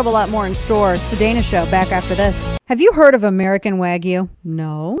heck of a lot more in store. It's the Dana Show. Back after this. Have you heard of American Wagyu?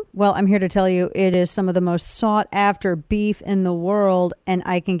 No? Well, I'm here to tell you it is some of the most sought after beef in the world, and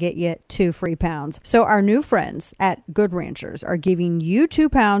I can get you 2 free pounds. So our new friends at Good Ranchers are giving you 2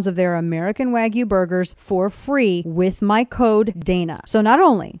 pounds of their American Wagyu burgers for free with my code Dana. So not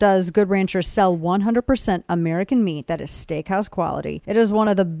only does Good Ranchers sell 100% American meat that is steakhouse quality, it is one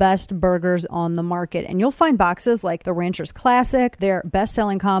of the best burgers on the market. And you'll find boxes like the Ranchers Classic, their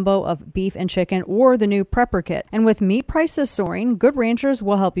best-selling combo of beef and chicken, or the new Prepper Kit. And with meat prices soaring, Good Ranchers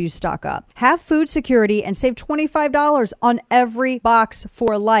will help you stock up. Have food security and save $25 on every box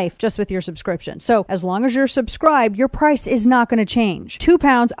for life just with your subscription. So as long as you're subscribed, your price is not going to change. 2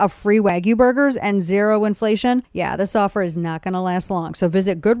 pounds of free Wagyu burgers and 0 inflation. Yeah, this offer is not going to last long. So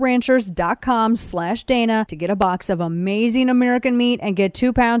visit goodranchers.com/Dana to get a box of amazing American meat and get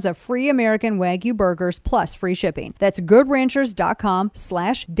 2 pounds of free American Wagyu burgers plus free shipping. That's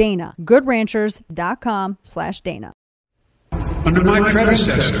goodranchers.com/Dana. goodranchers.com/Dana. Under my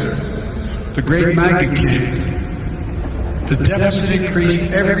predecessor, the great MAGA king, the deficit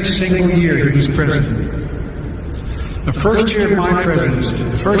increased every single year he was president. The first year of my presidency,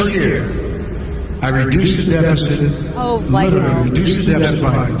 I reduced the deficit, reduced the deficit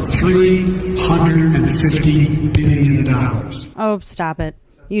by $350 billion. Oh, stop it.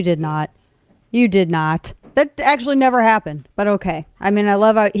 You did not. You did not. That actually never happened, but okay. I mean, I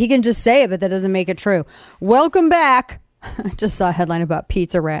love how he can just say it, but that doesn't make it true. Welcome back. I just saw a headline about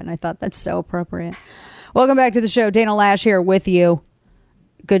Pizza Rat, and I thought that's so appropriate. Welcome back to the show. Dana Lash here with you.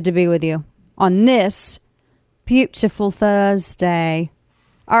 Good to be with you on this beautiful Thursday.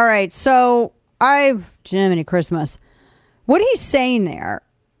 All right, so Jiminy Christmas. What he's saying there,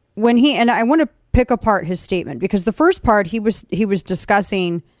 and I want to pick apart his statement, because the first part he was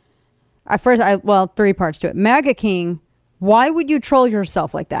discussing. Three parts to it. MAGA King, why would you troll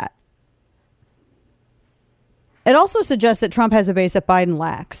yourself like that? It also suggests that Trump has a base that Biden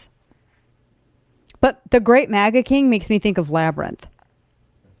lacks. But the great MAGA King makes me think of Labyrinth.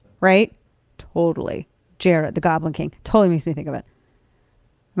 Right? Totally. Jared, the Goblin King. Totally makes me think of it.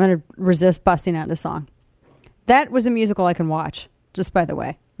 I'm going to resist busting out into song. That was a musical I can watch, just by the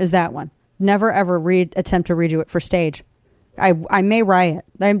way, is that one. Never, ever attempt to redo it for stage. I may riot.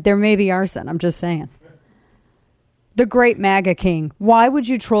 There may be arson. I'm just saying. The great MAGA King. Why would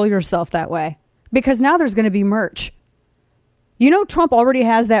you troll yourself that way? Because now there's going to be merch. You know Trump already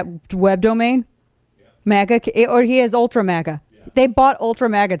has that web domain? Yeah. MAGA, or he has Ultra MAGA. Yeah. They bought Ultra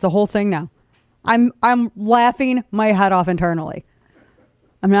MAGA. It's a whole thing now. I'm laughing my head off internally.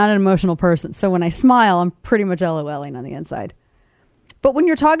 I'm not an emotional person. So when I smile, I'm pretty much LOLing on the inside. But when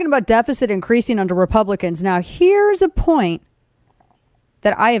you're talking about deficit increasing under Republicans, now here's a point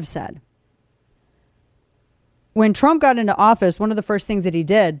that I have said. When Trump got into office, one of the first things that he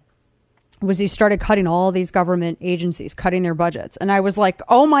did was he started cutting all these government agencies, cutting their budgets. And I was like,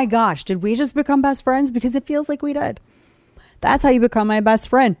 oh my gosh, did we just become best friends? Because it feels like we did. That's how you become my best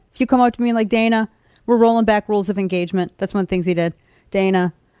friend. If you come up to me like, Dana, we're rolling back rules of engagement. That's one of the things he did.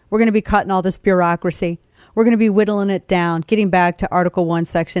 Dana, we're going to be cutting all this bureaucracy. We're going to be whittling it down, getting back to Article 1,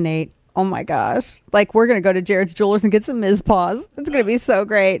 Section 8. Oh my gosh. Like, we're going to go to Jared's Jewelers and get some Ms. Paws. It's going to be so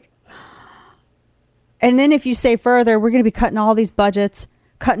great. And then if you say further, we're going to be cutting all these budgets,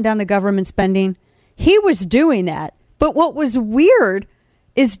 cutting down the government spending. He was doing that. But what was weird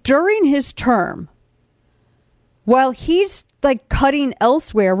is during his term, while he's like cutting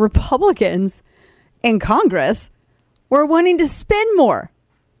elsewhere, Republicans in Congress were wanting to spend more.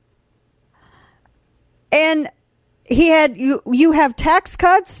 And he had, you have tax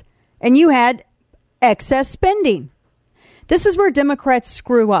cuts and you had excess spending. This is where Democrats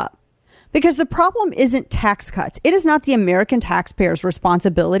screw up. Because the problem isn't tax cuts. It is not the American taxpayer's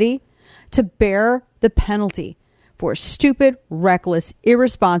responsibility to bear the penalty for stupid, reckless,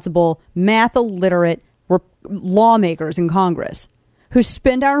 irresponsible, math illiterate lawmakers in Congress who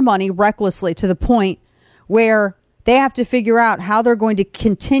spend our money recklessly to the point where they have to figure out how they're going to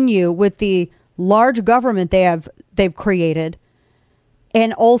continue with the large government they've created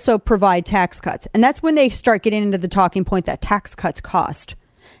and also provide tax cuts. And that's when they start getting into the talking point that tax cuts cost.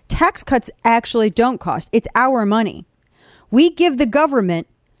 Tax cuts actually don't cost. It's our money. We give the government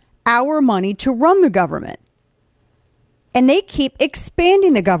our money to run the government. And they keep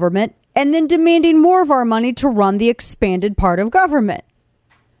expanding the government and then demanding more of our money to run the expanded part of government.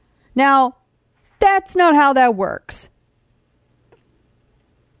 Now, that's not how that works.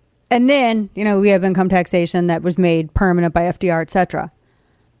 And then, we have income taxation that was made permanent by FDR, etc.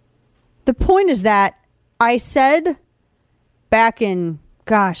 The point is that I said back in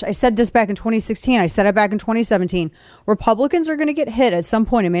 2016. I said it back in 2017. Republicans are going to get hit at some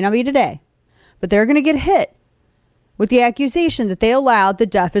point. It may not be today, but they're going to get hit with the accusation that they allowed the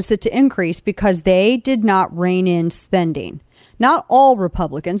deficit to increase because they did not rein in spending. Not all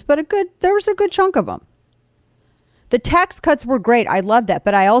Republicans, but there was a good chunk of them. The tax cuts were great. I love that.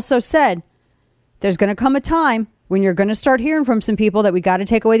 But I also said there's going to come a time when you're going to start hearing from some people that we got to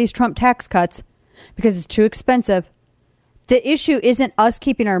take away these Trump tax cuts because it's too expensive. The issue isn't us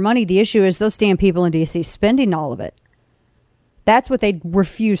keeping our money. The issue is those damn people in D.C. spending all of it. That's what they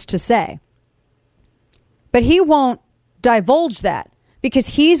refuse to say. But he won't divulge that because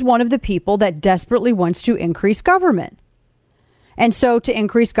he's one of the people that desperately wants to increase government. And so to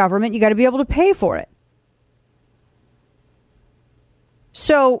increase government, you got to be able to pay for it.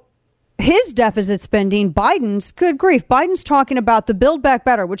 So his deficit spending, Biden's, good grief, Biden's talking about the Build Back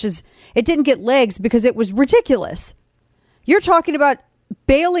Better, which is, it didn't get legs because it was ridiculous. You're talking about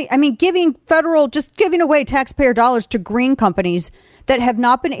giving away taxpayer dollars to green companies that have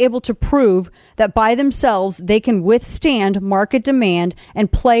not been able to prove that by themselves they can withstand market demand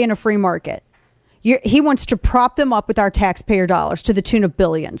and play in a free market. He wants to prop them up with our taxpayer dollars to the tune of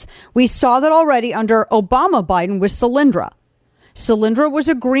billions. We saw that already under Obama Biden with Solyndra. Solyndra was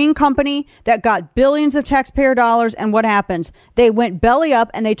a green company that got billions of taxpayer dollars. And what happens? They went belly up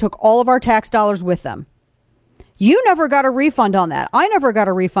and they took all of our tax dollars with them. You never got a refund on that. I never got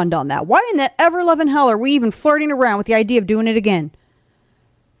a refund on that. Why in the ever-loving hell are we even flirting around with the idea of doing it again?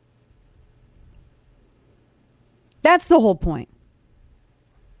 That's the whole point.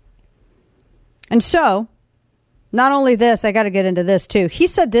 And so, not only this, I got to get into this too. He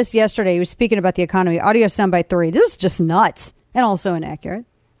said this yesterday. He was speaking about the economy. Audio soundbite 3. This is just nuts and also inaccurate.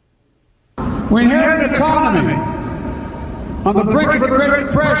 We inherited an economy on the brink of a Great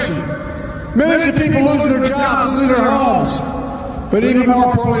Depression. Millions of people losing their jobs, losing their homes, but even more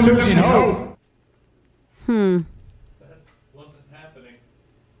importantly, losing hope. That wasn't happening.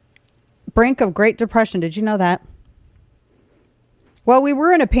 Brink of Great Depression. Did you know that? Well, we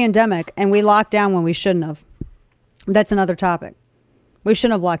were in a pandemic and we locked down when we shouldn't have. That's another topic. We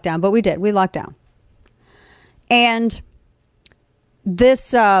shouldn't have locked down, but we did. We locked down. And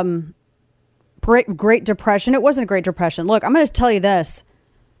this Great Depression, it wasn't a Great Depression. Look, I'm going to tell you this.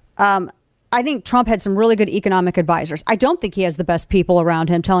 I think Trump had some really good economic advisors. I don't think he has the best people around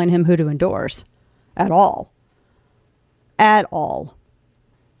him telling him who to endorse at all. At all.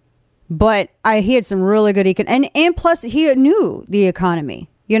 But he had some really good and plus he knew the economy.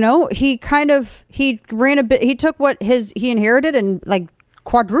 He ran a bit. He took what he inherited and like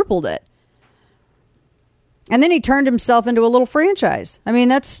quadrupled it. And then he turned himself into a little franchise. I mean,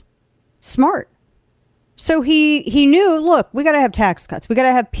 that's smart. So he knew, look, we got to have tax cuts. We got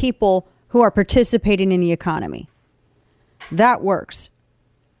to have people who are participating in the economy. That works.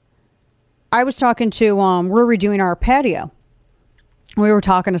 I was talking to, we're redoing our patio. We were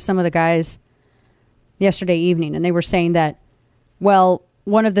talking to some of the guys yesterday evening, and they were saying that, well,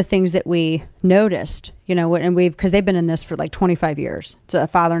 one of the things that we noticed, and because they've been in this for like 25 years. It's a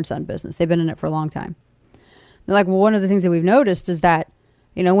father and son business. They've been in it for a long time. They're like, well, one of the things that we've noticed is that,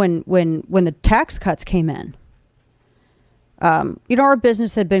 when the tax cuts came in, our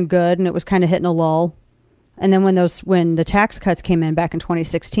business had been good and it was kind of hitting a lull. And then when the tax cuts came in back in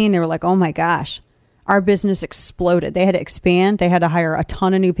 2016, they were like, oh my gosh, our business exploded. They had to expand. They had to hire a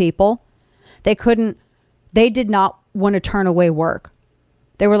ton of new people. They did not want to turn away work.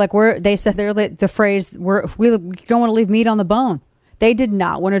 They were like, the phrase, we don't want to leave meat on the bone. They did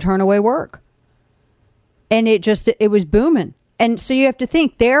not want to turn away work. And it was booming. And so you have to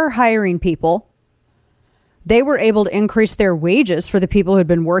think, they're hiring people. They were able to increase their wages for the people who had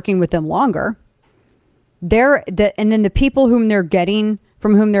been working with them longer. And then the people from whom they're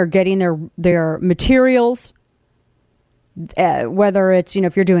getting their materials, whether it's,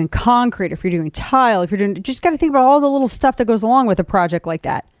 if you're doing concrete, if you're doing tile, just got to think about all the little stuff that goes along with a project like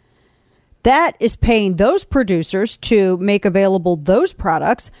that. That is paying those producers to make available those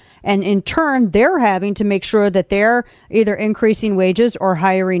products. And in turn, they're having to make sure that they're either increasing wages or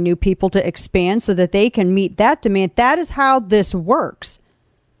hiring new people to expand so that they can meet that demand. That is how this works.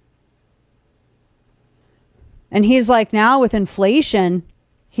 And he's like, now with inflation,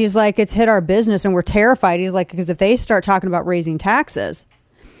 he's like, it's hit our business and we're terrified. He's like, because if they start talking about raising taxes.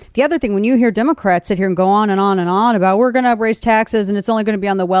 The other thing, when you hear Democrats sit here and go on and on and on about we're going to raise taxes and it's only going to be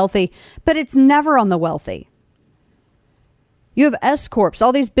on the wealthy, but it's never on the wealthy. You have S Corps,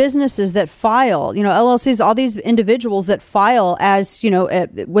 all these businesses that file, LLCs, all these individuals that file as,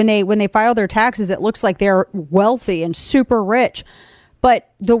 when they file their taxes, it looks like they're wealthy and super rich.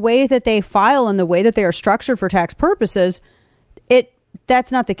 But the way that they file and the way that they are structured for tax purposes,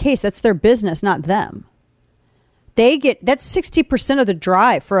 that's not the case. That's their business, not them. That's 60% of the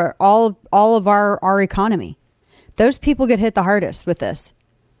drive for all of our economy. Those people get hit the hardest with this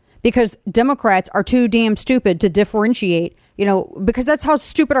because Democrats are too damn stupid to differentiate, because that's how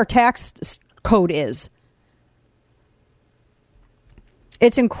stupid our tax code is.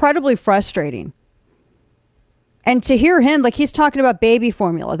 It's incredibly frustrating. And to hear him, like he's talking about baby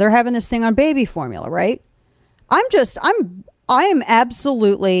formula. They're having this thing on baby formula, right? I am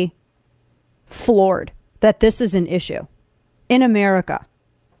absolutely floored that this is an issue in America.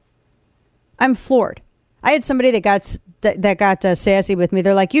 I'm floored. I had somebody that got sassy with me.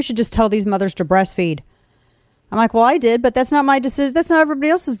 They're like, you should just tell these mothers to breastfeed. I'm like, well, I did, but that's not my decision. That's not everybody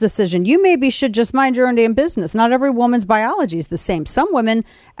else's decision. You maybe should just mind your own damn business. Not every woman's biology is the same. Some women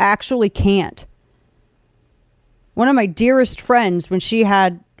actually can't. One of my dearest friends, when she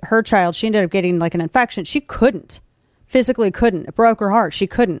had her child, she ended up getting like an infection. She physically couldn't. It broke her heart. She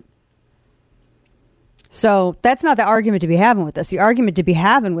couldn't. So that's not the argument to be having with this. The argument to be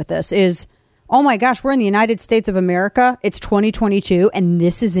having with this is, oh my gosh, we're in the United States of America. It's 2022 and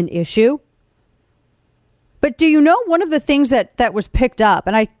this is an issue. But do you know one of the things that was picked up,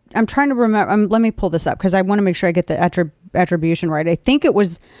 and I'm trying to remember, let me pull this up because I want to make sure I get the attribution right. I think it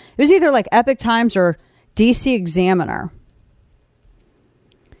was either like Epic Times or DC Examiner.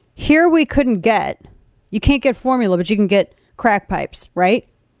 Here you can't get formula, but you can get crack pipes, right?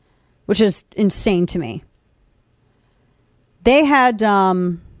 Which is insane to me. They had,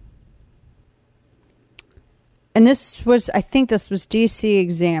 and I think this was DC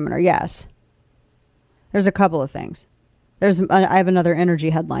Examiner. Yes. There's a couple of things. I have another energy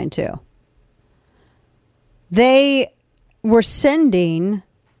headline too. They were sending,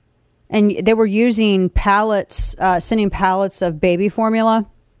 and they were using sending pallets of baby formula.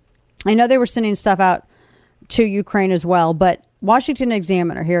 I know they were sending stuff out to Ukraine as well, but Washington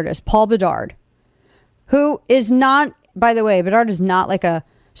Examiner, here it is, Paul Bedard, who is not, by the way, Bedard is not like a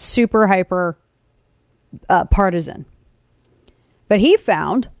super hyper partisan. But he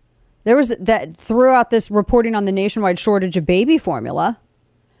found there was that throughout this reporting on the nationwide shortage of baby formula,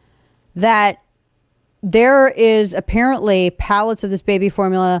 that there is apparently pallets of this baby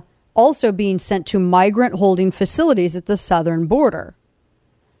formula also being sent to migrant holding facilities at the southern border.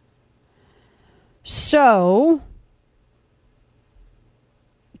 So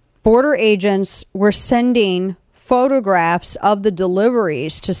border agents were sending photographs of the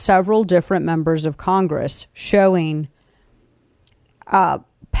deliveries to several different members of Congress showing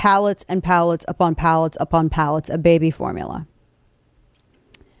pallets and pallets upon pallets upon pallets of baby formula.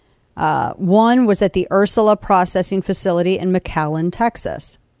 One was at the Ursula Processing Facility in McAllen,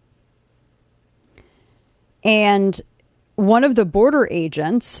 Texas. And one of the border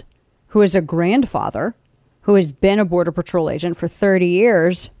agents, who is a grandfather, who has been a Border Patrol agent for 30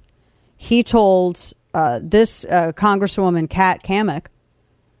 years, he told this Congresswoman Kat Cammack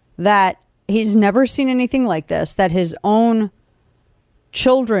that he's never seen anything like this, that his own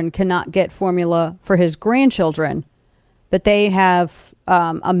children cannot get formula for his grandchildren, but they have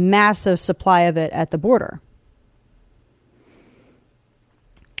a massive supply of it at the border.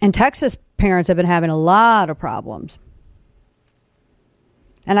 And Texas parents have been having a lot of problems.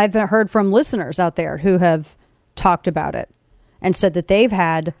 And I've heard from listeners out there who have talked about it and said that they've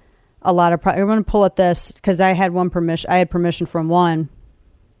had a lot of I'm going to pull up this because I had permission from one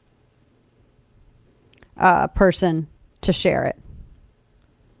person to share it.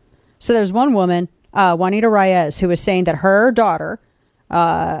 So there's one woman, Juanita Reyes, who was saying that her daughter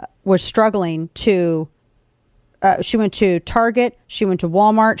was struggling to. She went to Target, she went to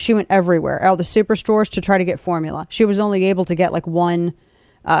Walmart, she went everywhere, all the superstores to try to get formula. She was only able to get like one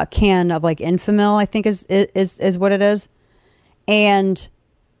can of like Enfamil, I think is what it is. And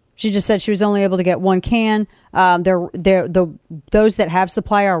she just said she was only able to get one can. Those that have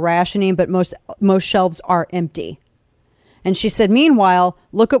supply are rationing, but most shelves are empty. And she said, meanwhile,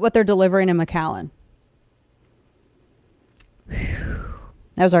 look at what they're delivering in McAllen. Whew.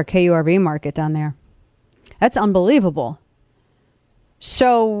 That was our KURV market down there. That's unbelievable.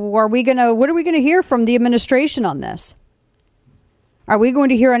 So what are we going to hear from the administration on this? Are we going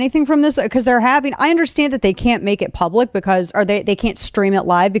to hear anything from this? Because I understand that they can't make it public they can't stream it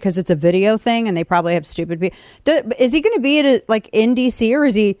live because it's a video thing and they probably have stupid people. Is he going to be in DC or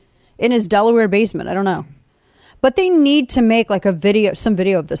is he in his Delaware basement? I don't know. But they need to make like some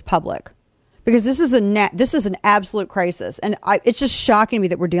video of this public because this is an absolute crisis. And it's just shocking to me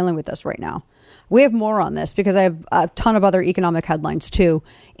that we're dealing with this right now. We have more on this because I have a ton of other economic headlines too.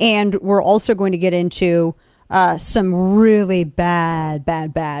 And we're also going to get into some really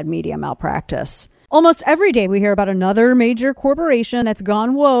bad media malpractice. Almost every day we hear about another major corporation that's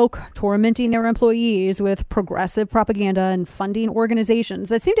gone woke, tormenting their employees with progressive propaganda and funding organizations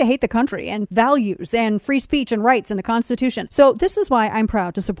that seem to hate the country and values and free speech and rights and the Constitution. So this is why I'm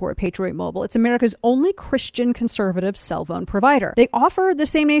proud to support Patriot Mobile. It's America's only Christian conservative cell phone provider. They offer the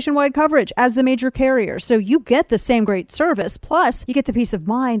same nationwide coverage as the major carriers, so you get the same great service. Plus, you get the peace of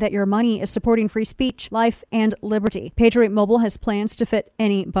mind that your money is supporting free speech, life, and liberty. Patriot Mobile has plans to fit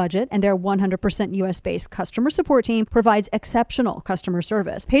any budget, and their 100% U.S.-based customer support team provides exceptional customer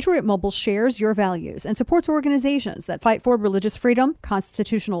service. Patriot Mobile shares your values and supports organizations that fight for religious freedom,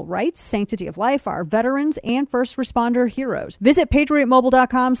 constitutional rights, sanctity of life, our veterans, and first responder heroes. Visit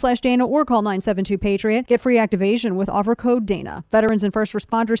patriotmobile.com/Dana or call 972-PATRIOT. Get free activation with offer code Dana. Veterans and first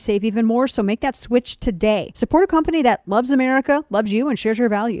responders save even more, so make that switch today. Support a company that loves America, loves you, and shares your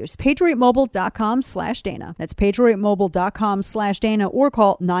values. patriotmobile.com/Dana. That's patriotmobile.com/Dana or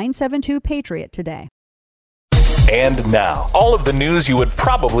call 972-PATRIOT today. And now, all of the news you would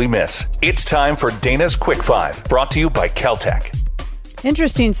probably miss. It's time for Dana's Quick Five, brought to you by Caltech.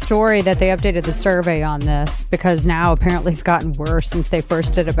 Interesting story that they updated the survey on this because now apparently it's gotten worse since they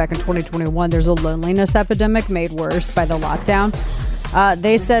first did it back in 2021. There's a loneliness epidemic made worse by the lockdown.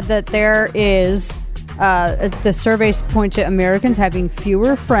 They said that there is, the surveys point to Americans having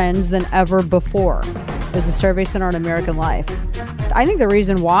fewer friends than ever before. There's a survey center on American Life. I think the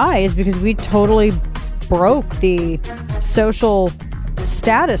reason why is because we totally broke the social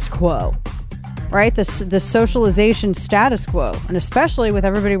status quo, right? The socialization status quo, and especially with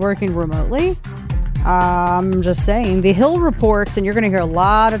everybody working remotely. I'm just saying, the Hill reports, and you're going to hear a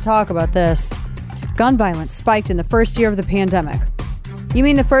lot of talk about this, gun violence spiked in the first year of the pandemic. You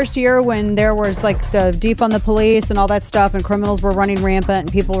mean the first year when there was like the defund the police and all that stuff and criminals were running rampant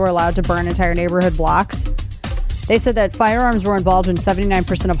and people were allowed to burn entire neighborhood blocks? They said that firearms were involved in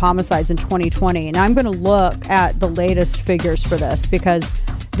 79% of homicides in 2020. And I'm going to look at the latest figures for this because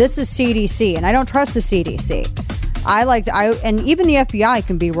this is CDC, and I don't trust the CDC. And even the FBI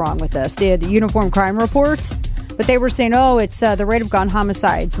can be wrong with this. The Uniform Crime Reports, but they were saying, it's the rate of gun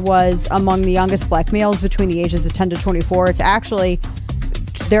homicides was among the youngest black males between the ages of 10 to 24. It's actually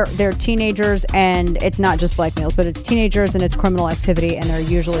they're teenagers, and it's not just black males, but it's teenagers and it's criminal activity, and they're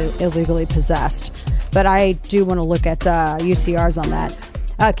usually illegally possessed. But I do want to look at UCRs on that.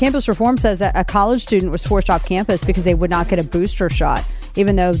 Campus Reform says that a college student was forced off campus because they would not get a booster shot,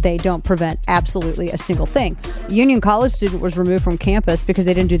 even though they don't prevent absolutely a single thing. Union College student was removed from campus because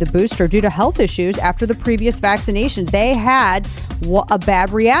they didn't do the booster due to health issues after the previous vaccinations. They had a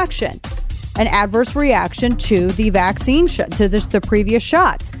bad reaction, an adverse reaction to the vaccine, to the previous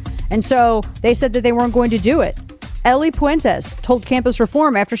shots. And so they said that they weren't going to do it. Ellie Puentes told Campus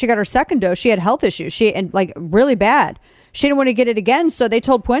Reform after she got her second dose, she had health issues, really bad. She didn't want to get it again, so they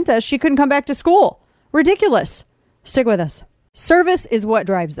told Puentes she couldn't come back to school. Ridiculous. Stick with us. Service is what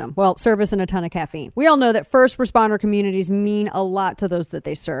drives them. Well, service and a ton of caffeine. We all know that first responder communities mean a lot to those that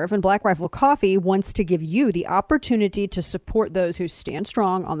they serve, and Black Rifle Coffee wants to give you the opportunity to support those who stand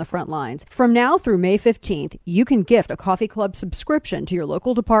strong on the front lines. From now through May 15th, you can gift a coffee club subscription to your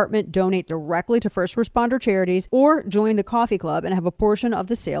local department, donate directly to first responder charities, or join the coffee club and have a portion of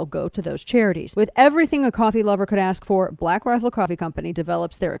the sale go to those charities. With everything a coffee lover could ask for, Black Rifle Coffee Company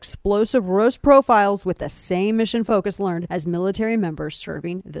develops their explosive roast profiles with the same mission focus learned as military members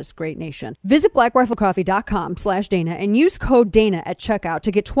serving this great nation. Visit blackriflecoffee.com/Dana and use code Dana at checkout to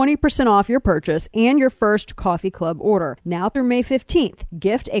get 20% off your purchase and your first coffee club order. Now through May 15th,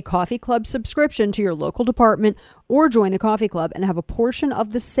 gift a coffee club subscription to your local department or join the coffee club and have a portion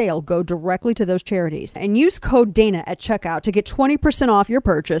of the sale go directly to those charities. And use code Dana at checkout to get 20% off your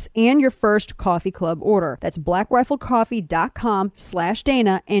purchase and your first coffee club order. That's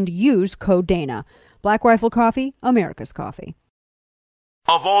blackriflecoffee.com/Dana and use code Dana. Black Rifle Coffee, America's coffee.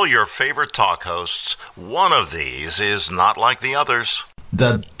 Of all your favorite talk hosts, one of these is not like the others.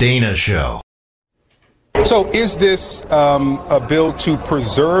 The Dana Show. So is this a bill to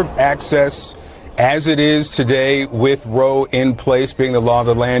preserve access as it is today with Roe in place being the law of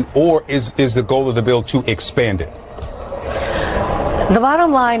the land, or is the goal of the bill to expand it? The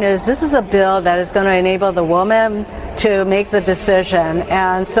bottom line is this is a bill that is going to enable the woman to make the decision.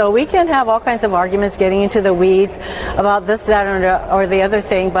 And so we can have all kinds of arguments getting into the weeds about this, that, or the other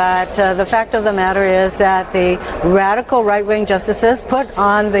thing, but the fact of the matter is that the radical right-wing justices put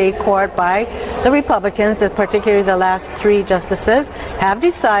on the court by the Republicans, particularly the last 3 justices, have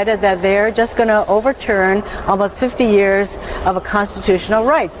decided that they're just going to overturn almost 50 years of a constitutional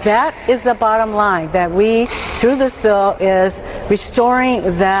right. That is the bottom line, that we, through this bill, is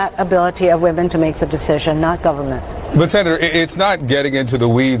restoring that ability of women to make the decision, not government. But Senator, it's not getting into the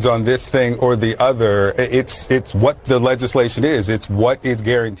weeds on this thing or the other. It's what the legislation is. It's what is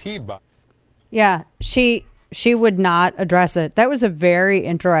guaranteed by. Yeah, she would not address it. That was a very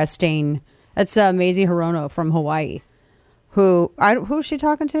interesting. That's Mazie Hirono from Hawaii. Who is she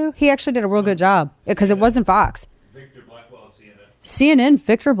talking to? He actually did a real good job because it wasn't Fox. Victor Blackwell, CNN,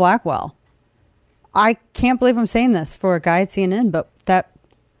 Victor Blackwell. I can't believe I'm saying this for a guy at CNN, but that,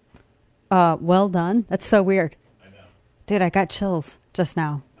 well done. That's so weird. Dude, I got chills just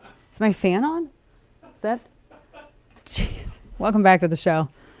now. Is my fan on? Is that? Jeez. Welcome back to the show.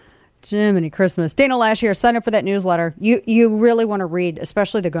 Jiminy Christmas. Dana Lash here. Sign up for that newsletter. You really want to read,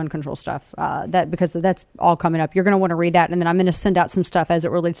 especially the gun control stuff, because that's all coming up. You're going to want to read that, and then I'm going to send out some stuff as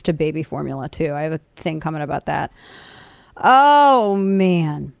it relates to baby formula, too. I have a thing coming about that. Oh,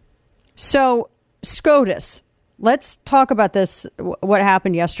 man. So, SCOTUS. Let's talk about this, what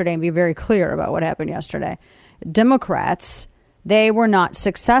happened yesterday, and be very clear about what happened yesterday. Democrats, they were not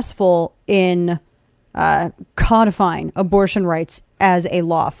successful in codifying abortion rights as a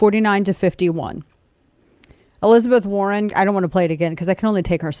law, 49-51. Elizabeth Warren, I don't want to play it again because I can only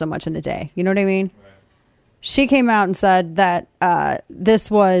take her so much in a day. You know what I mean? Right. She came out and said that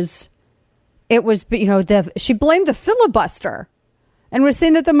she blamed the filibuster and was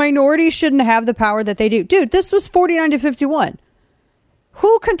saying that the minority shouldn't have the power that they do. Dude, this was 49-51.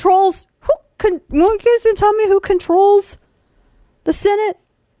 Who controls... Won't you guys been telling me who controls the Senate?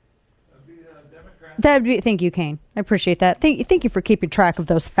 That'd be thank you, Kane. I appreciate that. Thank you for keeping track of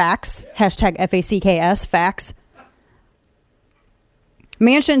those facts. Hashtag FACKS, facts.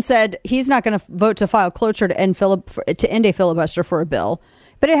 Manchin said he's not going to vote to file cloture to end a filibuster for a bill.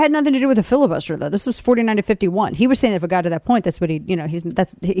 But it had nothing to do with a filibuster, though. This was 49-51. He was saying that if it got to that point, that's what he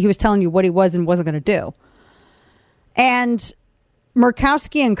was telling you what he was and wasn't going to do. And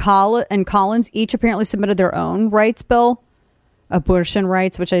Murkowski and Collins each apparently submitted their own rights bill, abortion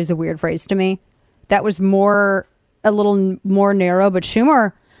rights, which is a weird phrase to me. That was a little more narrow. But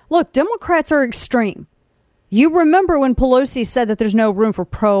Schumer, look, Democrats are extreme. You remember when Pelosi said that there's no room for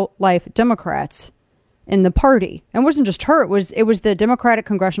pro-life Democrats in the party. And it wasn't just her. It was the Democratic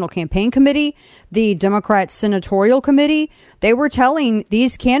Congressional Campaign Committee, the Democrat Senatorial Committee. They were telling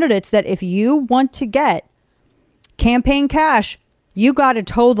these candidates that if you want to get campaign cash, you got to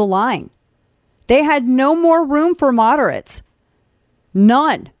toe the line. They had no more room for moderates.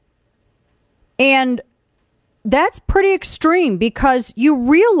 None. And that's pretty extreme because you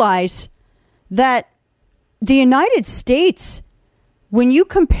realize that the United States, when you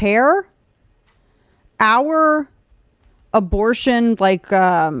compare our abortion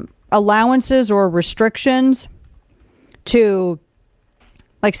allowances or restrictions to,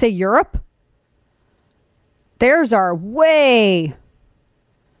 say, Europe, theirs are way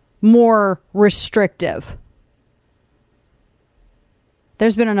more restrictive.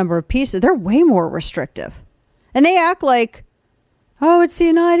 There's been a number of pieces. They're way more restrictive. And they act like Oh, it's the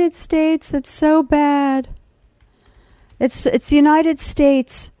United States. It's so bad. It's the United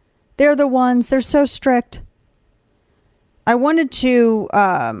States. They're the ones. They're so strict. I wanted to,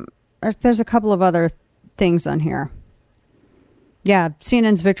 there's a couple of other things on here. Yeah,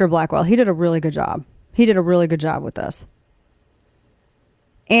 CNN's Victor Blackwell. He did a really good job. He did a really good job with this.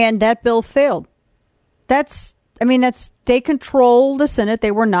 And that bill failed. They control the Senate.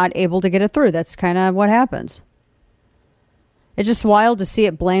 They were not able to get it through. That's kind of what happens. It's just wild to see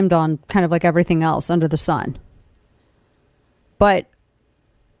it blamed on kind of like everything else under the sun. But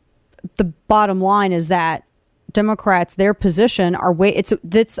the bottom line is that Democrats, their position are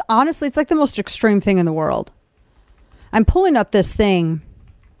it's honestly, it's like the most extreme thing in the world. I'm pulling up this thing.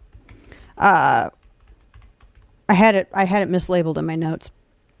 I had it mislabeled in my notes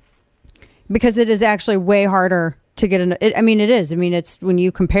because it is actually way harder to get into. It is. It's when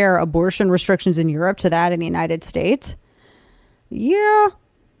you compare abortion restrictions in Europe to that in the United States. Yeah,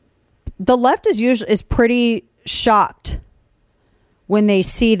 the left is pretty shocked when they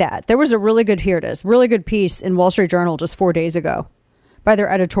see that. There was a really good piece in Wall Street Journal just 4 days ago by their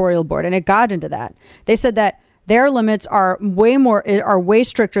editorial board, and it got into that. They said that their limits are way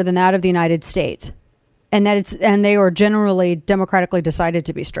stricter than that of the United States, and they are generally democratically decided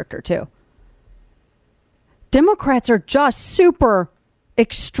to be stricter too. Democrats are just super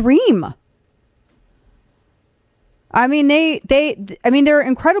extreme. They're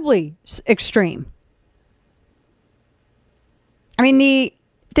incredibly extreme. And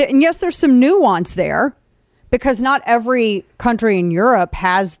yes, there's some nuance there because not every country in Europe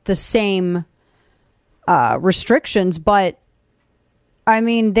has the same restrictions, but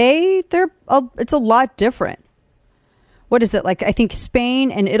it's a lot different. What is it like? I think Spain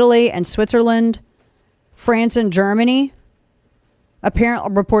and Italy and Switzerland, France and Germany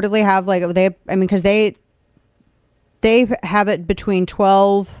apparently reportedly have because they have it between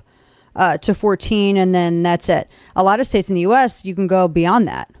 12 to 14, and then that's it. A lot of states in the U.S., you can go beyond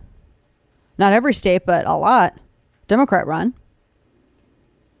that. Not every state, but a lot. Democrat run.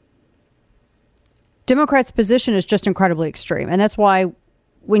 Democrats' position is just incredibly extreme. And that's why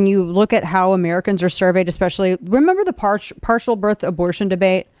when you look at how Americans are surveyed, especially, remember the partial birth abortion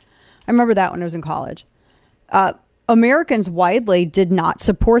debate? I remember that when I was in college. Americans widely did not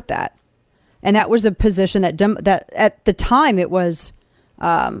support that. And that was a position that at the time it was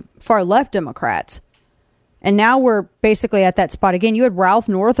far left Democrats. And now we're basically at that spot again. You had Ralph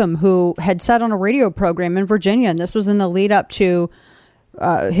Northam, who had said on a radio program in Virginia, and this was in the lead up to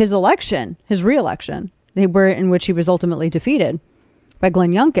his re-election, in which he was ultimately defeated by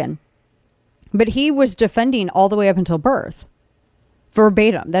Glenn Youngkin. But he was defending all the way up until birth,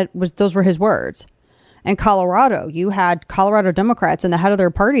 verbatim. Those were his words. In Colorado, you had Colorado Democrats and the head of their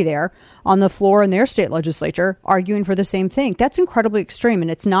party there on the floor in their state legislature arguing for the same thing. That's incredibly extreme,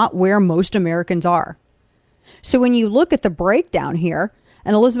 and it's not where most Americans are. So when you look at the breakdown here,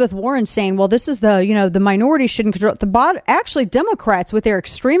 and Elizabeth Warren saying, well, this is the minority shouldn't control actually, Democrats with their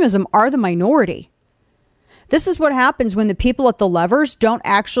extremism are the minority. This is what happens when the people at the levers don't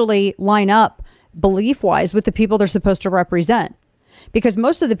actually line up belief-wise with the people they're supposed to represent. Because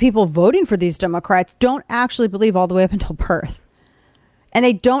most of the people voting for these Democrats don't actually believe all the way up until birth. And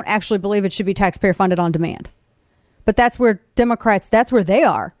they don't actually believe it should be taxpayer funded on demand. But that's where Democrats, that's where they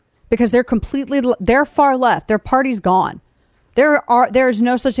are. Because they're far left. Their party's gone. There is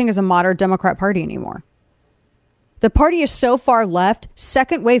no such thing as a moderate Democrat party anymore. The party is so far left,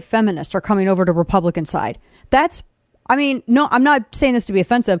 second wave feminists are coming over to Republican side. No, I'm not saying this to be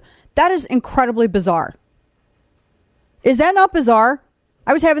offensive. That is incredibly bizarre. Is that not bizarre?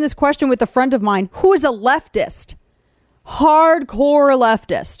 I was having this question with a friend of mine who is a leftist, hardcore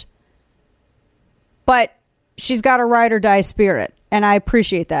leftist, but she's got a ride or die spirit, and I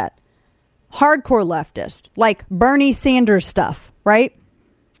appreciate that. Hardcore leftist, like Bernie Sanders stuff, right?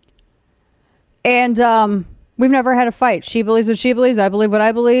 And we've never had a fight. She believes what she believes. I believe what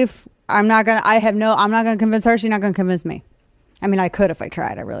I believe. I'm not gonna convince her. She's not gonna convince me. I mean, I could if I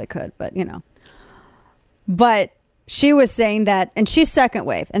tried. I really could, but But she was saying that, and she's second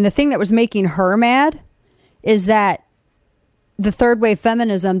wave. And the thing that was making her mad is that the third wave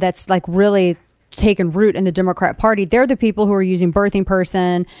feminism that's like really taken root in the Democrat Party, they're the people who are using birthing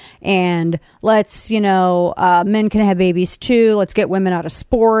person and men can have babies too. Let's get women out of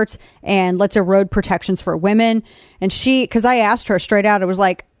sports and let's erode protections for women. And because I asked her straight out, it was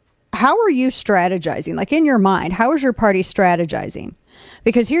like, how are you strategizing? Like in your mind, how is your party strategizing?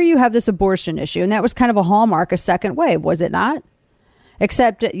 Because here you have this abortion issue, and that was kind of a hallmark of second wave, was it not?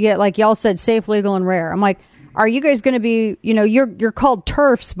 Except, like y'all said, safe, legal, and rare. I'm like, are you guys going to be, you're called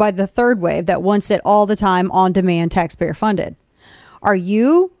TERFs by the third wave that wants it all the time on demand, taxpayer funded. Are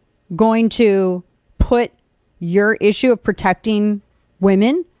you going to put your issue of protecting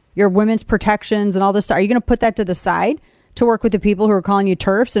women, your women's protections and all this stuff, are you going to put that to the side to work with the people who are calling you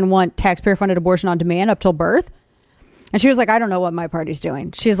TERFs and want taxpayer-funded abortion on demand up till birth? And she was like, I don't know what my party's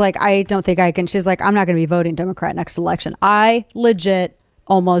doing. She's like, I don't think I can. She's like, I'm not going to be voting Democrat next election. I legit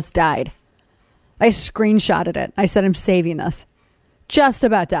almost died. I screenshotted it. I said, I'm saving this. Just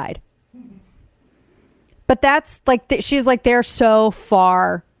about died. But that's like, she's like, they're so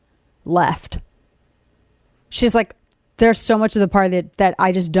far left. She's like, there's so much of the party that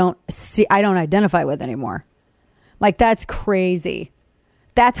I just don't see, I don't identify with anymore. Like, that's crazy.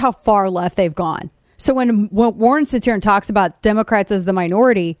 That's how far left they've gone. So when Warren sits here and talks about Democrats as the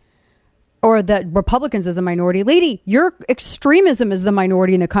minority or the Republicans as a minority, lady, your extremism is the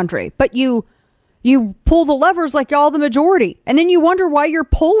minority in the country. But you pull the levers like y'all the majority. And then you wonder why your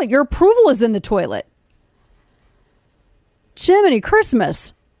approval is in the toilet. Jiminy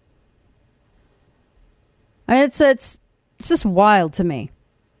Christmas. I mean, it's just wild to me.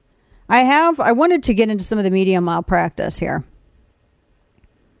 I wanted to get into some of the media malpractice here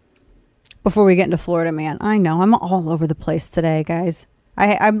before we get into Florida Man. I know I'm all over the place today, guys.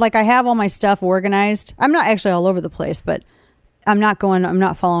 I'm like, I have all my stuff organized. I'm not actually all over the place, but I'm not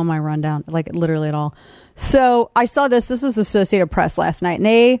following my rundown, like literally at all. So I saw this is Associated Press last night, and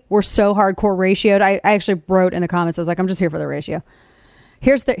they were so hardcore ratioed. I actually wrote in the comments, I was like, I'm just here for the ratio.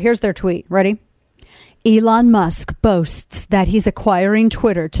 Here's their tweet. Ready? Elon Musk boasts that he's acquiring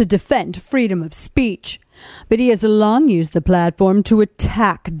Twitter to defend freedom of speech, but he has long used the platform to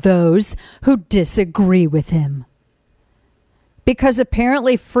attack those who disagree with him. Because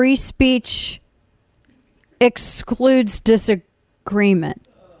apparently free speech excludes disagreement.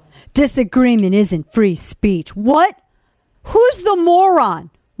 Disagreement isn't free speech. What? Who's the moron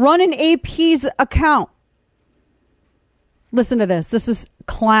running AP's account? Listen to this. This is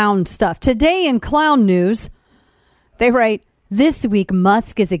clown stuff. Today in clown news, they write, this week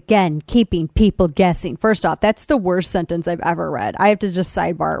Musk is again keeping people guessing. First off, that's the worst sentence I've ever read. I have to just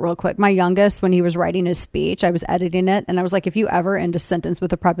sidebar it real quick. My youngest, when he was writing his speech, I was editing it, and I was like, if you ever end a sentence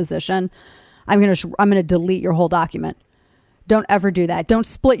with a preposition, I'm gonna delete your whole document. Don't ever do that. Don't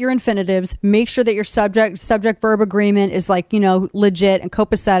split your infinitives. Make sure that your subject verb agreement is like, legit and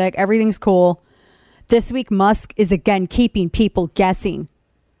copacetic. Everything's cool. This week, Musk is again keeping people guessing.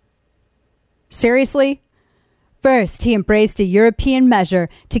 Seriously? First, he embraced a European measure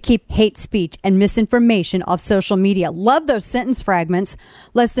to keep hate speech and misinformation off social media. Love those sentence fragments.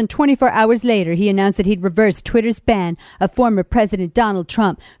 Less than 24 hours later, he announced that he'd reversed Twitter's ban of former President Donald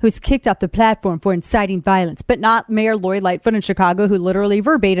Trump, who's kicked off the platform for inciting violence, but not Mayor Lori Lightfoot in Chicago, who literally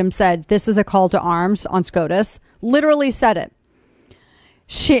verbatim said, this is a call to arms on SCOTUS. Literally said it.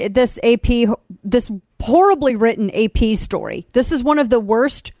 This horribly written AP story. This is one of the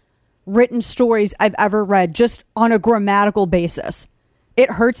worst written stories I've ever read, just on a grammatical basis.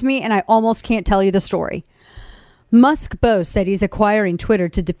 It hurts me, and I almost can't tell you the story. Musk boasts that he's acquiring Twitter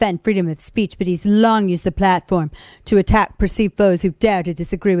to defend freedom of speech, but he's long used the platform to attack perceived foes who dare to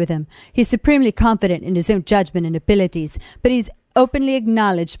disagree with him. He's supremely confident in his own judgment and abilities, but he's openly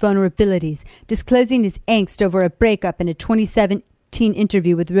acknowledged vulnerabilities, disclosing his angst over a breakup in a 2017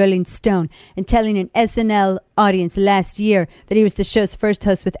 interview with Rolling Stone and telling an SNL audience last year that he was the show's first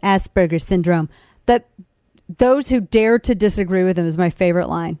host with Asperger's syndrome. That those who dare to disagree with him is my favorite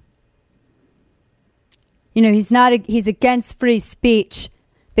line. He's against free speech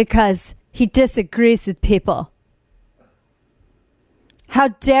because he disagrees with people. How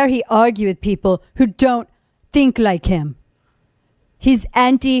dare he argue with people who don't think like him? He's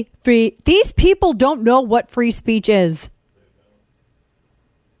anti-free. These people don't know what free speech is.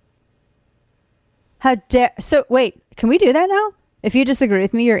 How dare... So, wait, can we do that now? If you disagree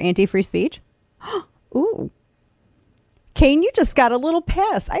with me, you're anti-free speech? Ooh. Kane, you just got a little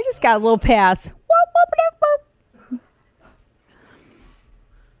pass. I just got a little pass.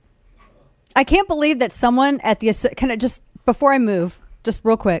 I can't believe that someone at the... Can I just... Before I move, just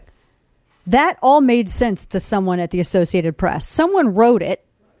real quick. That all made sense to someone at the Associated Press. Someone wrote it.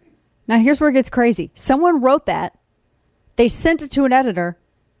 Now, here's where it gets crazy. Someone wrote that. They sent it to an editor.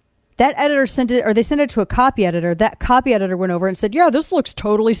 That editor sent it, or they sent it to a copy editor. That copy editor went over and said, yeah, this looks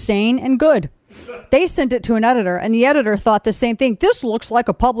totally sane and good. They sent it to an editor, and the editor thought the same thing. This looks like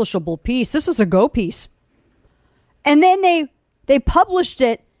a publishable piece. This is a go piece. And then they published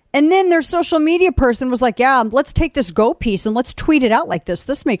it, and then their social media person was like, yeah, let's take this go piece and let's tweet it out like this.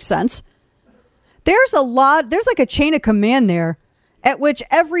 This makes sense. There's like a chain of command there at which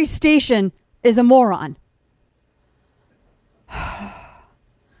every station is a moron.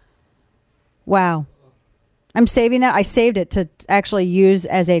 Wow. I'm saving that. I saved it to actually use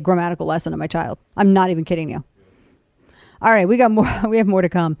as a grammatical lesson to my child. I'm not even kidding you. All right, we got more. We have more to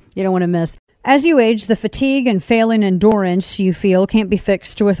come. You don't want to miss. As you age, the fatigue and failing endurance you feel can't be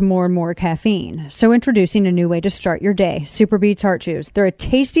fixed with more and more caffeine. So introducing a new way to start your day, Super Beets Heart Chews. They're a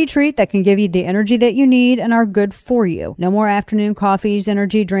tasty treat that can give you the energy that you need and are good for you. No more afternoon coffees,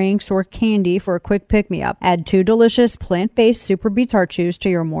 energy drinks, or candy for a quick pick-me-up. Add 2 delicious plant-based Super Beets Heart Chews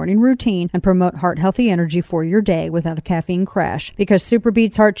to your morning routine and promote heart-healthy energy for your day without a caffeine crash. Because Super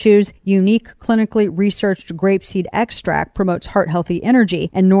Beets Heart Chews' unique, clinically researched grapeseed extract promotes heart-healthy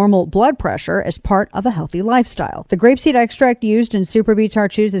energy and normal blood pressure as part of a healthy lifestyle. The grapeseed extract used in Super Beets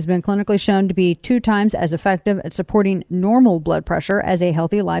Heart Chews has been clinically shown to be 2 times as effective at supporting normal blood pressure as a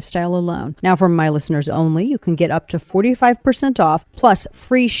healthy lifestyle alone. Now, for my listeners only, you can get up to 45% off plus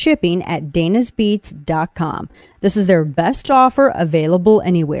free shipping at danasbeats.com. This is their best offer available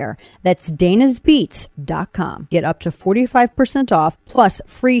anywhere. That's danasbeats.com. Get up to 45% off plus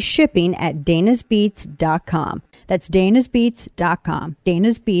free shipping at danasbeats.com. That's danasbeats.com.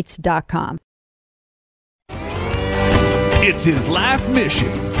 danasbeats.com. It's his life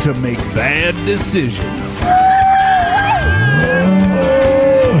mission to make bad decisions.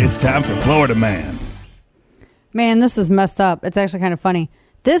 It's time for Florida Man. Man, this is messed up. It's actually kind of funny.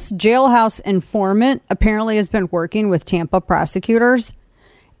 This jailhouse informant apparently has been working with Tampa prosecutors,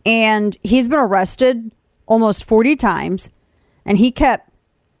 and he's been arrested almost 40 times, and he kept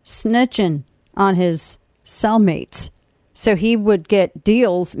snitching on his cellmates. So he would make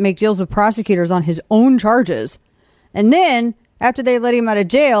deals with prosecutors on his own charges. And then, after they let him out of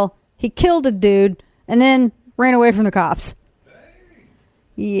jail, he killed a dude and then ran away from the cops.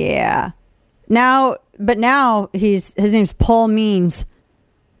 Yeah. Now his name's Paul Means.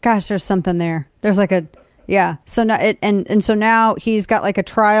 Gosh, there's something there. There's like a, yeah. So now so now he's got like a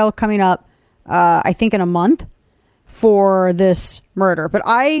trial coming up, I think in a month for this murder. But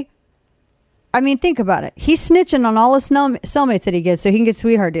I mean, think about it. He's snitching on all his cellmates that he gets so he can get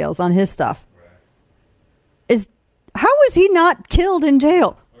sweetheart deals on his stuff. How was he not killed in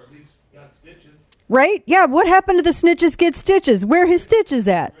jail? Or at least got stitches. Right? Yeah, what happened to the snitches get stitches? Where are his stitches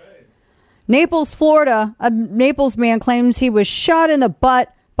at? Right. Naples, Florida, a Naples man claims he was shot in the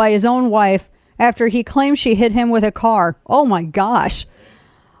butt by his own wife after he claims she hit him with a car. Oh my gosh.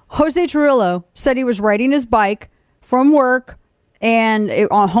 Jose Trujillo said he was riding his bike from work and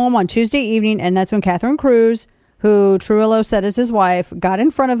home on Tuesday evening, and that's when Catherine Cruz, who Trujillo said is his wife, got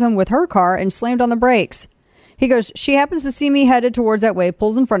in front of him with her car and slammed on the brakes. He goes, she happens to see me headed towards that way,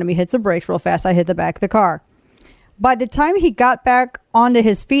 pulls in front of me, hits the brakes real fast. I hit the back of the car. By the time he got back onto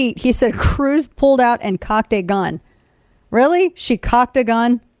his feet, he said Cruz pulled out and cocked a gun. Really? She cocked a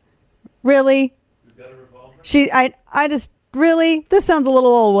gun? Really? Got a revolver? Really? This sounds a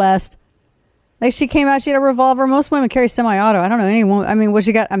little Old West. Like she came out, she had a revolver. Most women carry semi-auto. I don't know anyone. I mean, what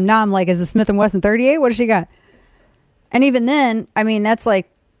she got? I'm like, is it Smith & Wesson 38? What does she got? And even then, I mean, that's like,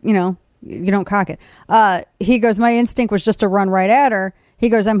 you don't cock it. He goes, my instinct was just to run right at her. He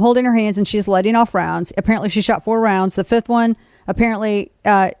goes, I'm holding her hands and she's letting off rounds. Apparently she shot 4 rounds. The 5th one, apparently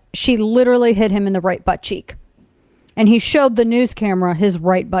she literally hit him in the right butt cheek. And he showed the news camera his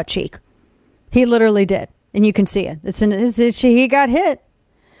right butt cheek. He literally did. And you can see it. He got hit.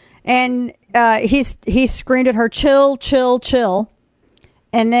 And he screamed at her, chill, chill, chill.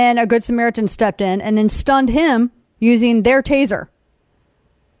 And then a Good Samaritan stepped in and then stunned him using their taser.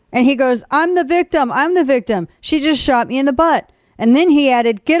 And he goes, I'm the victim. She just shot me in the butt. And then he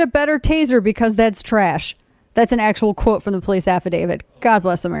added, get a better taser because that's trash. That's an actual quote from the police affidavit. God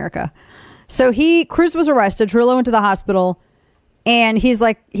bless America. So Cruz was arrested. Trujillo went to the hospital. And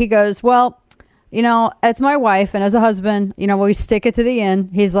he goes, well, that's my wife. And as a husband, we stick it to the end.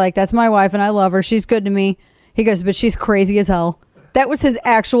 He's like, that's my wife and I love her. She's good to me. He goes, but she's crazy as hell. That was his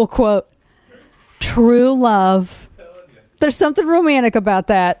actual quote. True love. There's something romantic about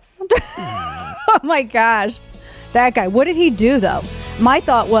that. Oh my gosh. That guy. What did he do though? My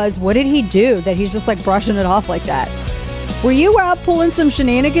thought was, what did he do that he's just like brushing it off like that? Were you out pulling some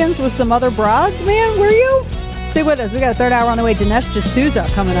shenanigans with some other broads, man? Were you? Stay with us. We got a 3rd hour on the way. Dinesh D'Souza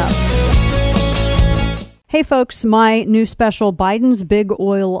coming up. Hey folks, my new special, Biden's Big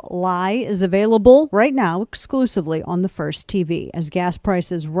Oil Lie, is available right now exclusively on The First TV. As gas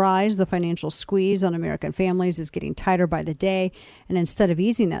prices rise, the financial squeeze on American families is getting tighter by the day. And instead of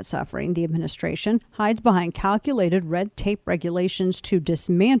easing that suffering, the administration hides behind calculated red tape regulations to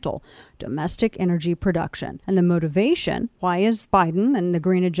dismantle domestic energy production. And the motivation, why is Biden and the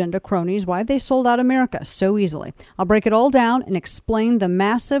Green Agenda cronies, why have they sold out America so easily? I'll break it all down and explain the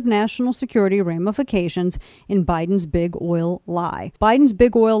massive national security ramifications in Biden's big oil lie. Biden's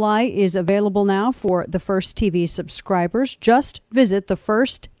big oil lie is available now for the First TV subscribers. Just visit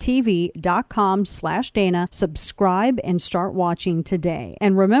thefirsttv.com/Dana, subscribe and start watching today.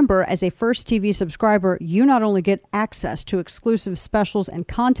 And remember, as a First TV subscriber, you not only get access to exclusive specials and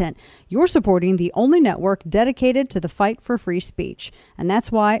content, you're supporting the only network dedicated to the fight for free speech. And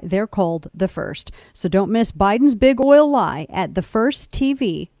that's why they're called The First. So don't miss Biden's big oil lie at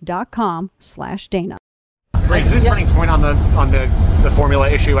thefirsttv.com/Dana. Great. Is this turning point on the formula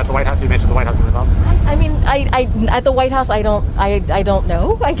issue at the White House? You mentioned the White House is involved. I mean, I at the White House, I don't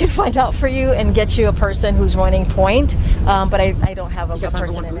know. I can find out for you and get you a person who's running point, but I don't have a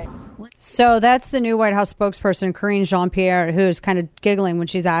person in it. So that's the new White House spokesperson, Karine Jean-Pierre, who's kind of giggling when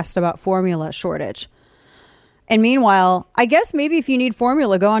she's asked about formula shortage. And meanwhile, I guess maybe if you need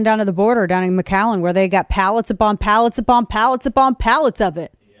formula, go on down to the border down in McAllen, where they got pallets upon pallets upon pallets upon pallets of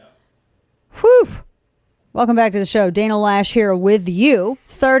it. Yeah. Whew. Welcome back to the show. Dana Loesch here with you.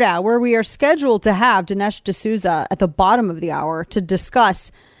 Third hour. We are scheduled to have Dinesh D'Souza at the bottom of the hour to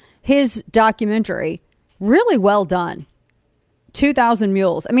discuss his documentary. Really well done. 2,000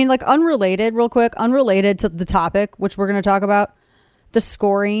 Mules. I mean, like unrelated, real quick, unrelated to the topic, which we're going to talk about. The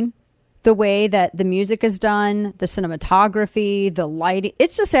scoring, the way that the music is done, the cinematography, the lighting.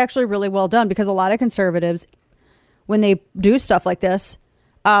 It's just actually really well done, because a lot of conservatives, when they do stuff like this,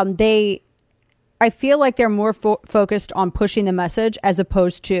 I feel like they're more focused on pushing the message as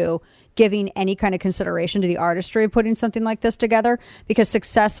opposed to giving any kind of consideration to the artistry of putting something like this together. Because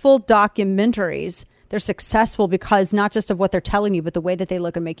successful documentaries, they're successful because not just of what they're telling you, but the way that they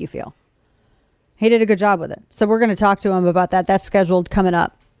look and make you feel. He did a good job with it. So we're going to talk to him about that. That's scheduled coming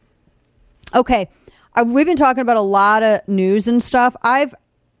up. Okay. We've been talking about a lot of news and stuff.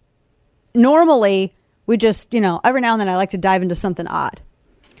 Normally, we just, every now and then I like to dive into something odd.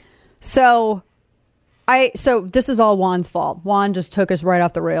 So this is all Juan's fault. Juan just took us right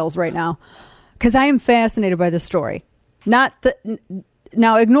off the rails right now, because I am fascinated by this story. Now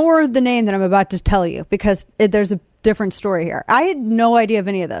ignore the name that I'm about to tell you, because there's a different story here. I had no idea of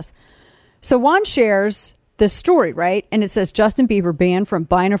any of this. So Juan shares this story, right? And it says Justin Bieber banned from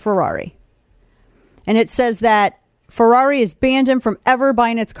buying a Ferrari. And it says that Ferrari has banned him from ever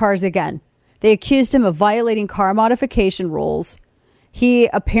buying its cars again. They accused him of violating car modification rules. He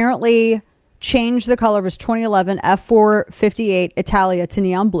apparently changed the color of his 2011 F458 Italia to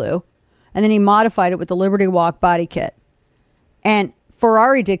neon blue, and then he modified it with the Liberty Walk body kit. And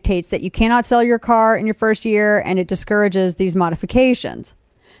Ferrari dictates that you cannot sell your car in your first year, and it discourages these modifications.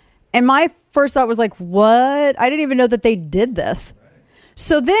 And my first thought was like, what? I didn't even know that they did this.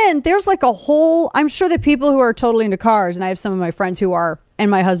 So then there's like a whole, I'm sure that people who are totally into cars, and I have some of my friends who are, and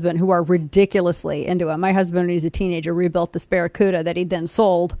my husband, who are ridiculously into it. My husband, when he was a teenager, rebuilt this Barracuda that he then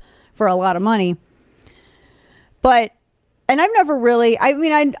sold for a lot of money. And I've never really,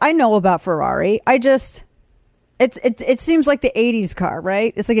 I know about Ferrari. It seems like the 80s car,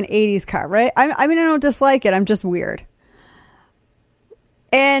 right? It's like an 80s car, right? I don't dislike it. I'm just weird.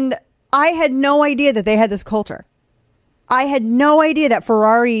 And I had no idea that they had this culture. I had no idea that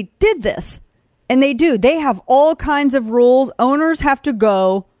Ferrari did this. And they do. They have all kinds of rules. Owners have to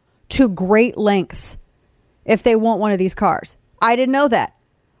go to great lengths if they want one of these cars. I didn't know that.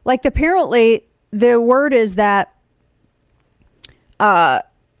 Like, apparently, the word is that, and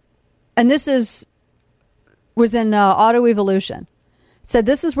this was in Auto Evolution. It said,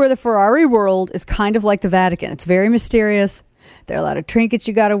 this is where the Ferrari world is kind of like the Vatican. It's very mysterious. There are a lot of trinkets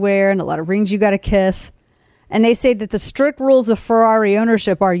you got to wear and a lot of rings you got to kiss. And they say that the strict rules of Ferrari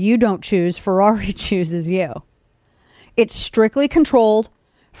ownership are you don't choose, Ferrari chooses you. It's strictly controlled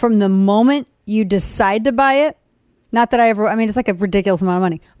from the moment you decide to buy it. Not that it's like a ridiculous amount of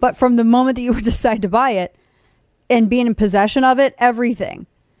money, but from the moment that you decide to buy it and being in possession of it, everything.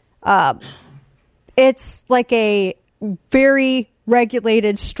 It's like a very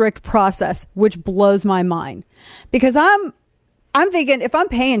regulated, strict process, which blows my mind, because I'm thinking if I'm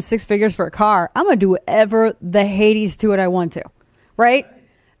paying six figures for a car, I'm going to do whatever the Hades to it I want to, right?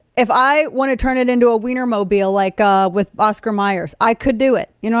 If I want to turn it into a Wienermobile, like with Oscar Myers, I could do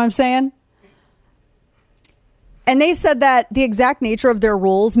it. You know what I'm saying? And they said that the exact nature of their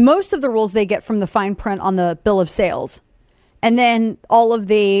rules, most of the rules they get from the fine print on the bill of sales. And then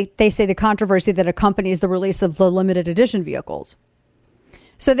they say the controversy that accompanies the release of the limited edition vehicles.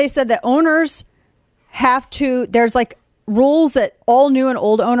 So they said that owners there's like rules that all new and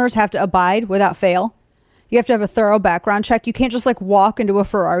old owners have to abide without fail. You have to have a thorough background check. You can't just like walk into a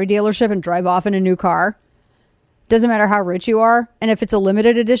Ferrari dealership and drive off in a new car. Doesn't matter how rich you are. And if it's a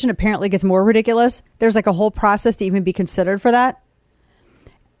limited edition, apparently it gets more ridiculous. There's like a whole process to even be considered for that.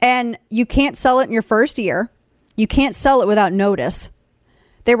 And you can't sell it in your first year. You can't sell it without notice.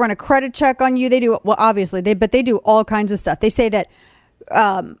 They run a credit check on you. They do, well, obviously, but they do all kinds of stuff. They say that,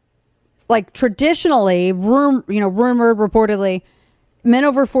 like traditionally, rumored reportedly, men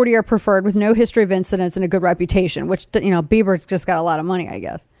over 40 are preferred with no history of incidents and a good reputation, which, Bieber's just got a lot of money, I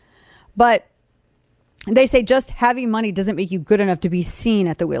guess. But they say just having money doesn't make you good enough to be seen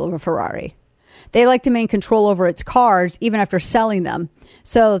at the wheel of a Ferrari. They like to maintain control over its cars even after selling them.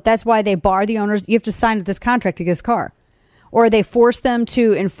 So that's why they bar the owners. You have to sign this contract to get this car. Or they force them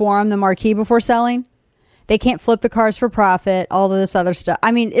to inform the marquee before selling. They can't flip the cars for profit, all of this other stuff.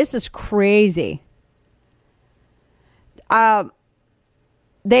 I mean, this is crazy.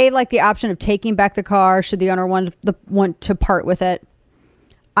 They like the option of taking back the car should the owner want to part with it.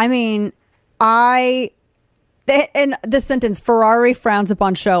 I mean, and the sentence, Ferrari frowns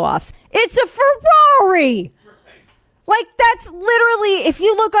upon show-offs. It's a Ferrari! Like, that's literally, if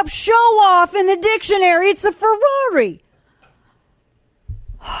you look up show-off in the dictionary, it's a Ferrari.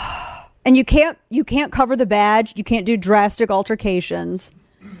 And you can't cover the badge. You can't do drastic altercations.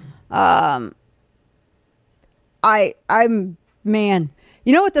 Man,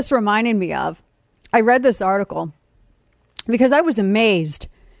 you know what this reminded me of? I read this article because I was amazed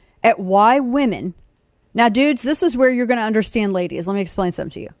at why women. Now, dudes, this is where you're going to understand ladies. Let me explain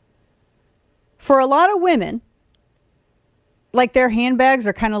something to you. For a lot of women, like their handbags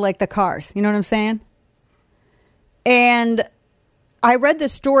are kind of like the cars. You know what I'm saying? And I read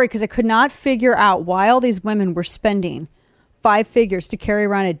this story because I could not figure out why all these women were spending 5 figures to carry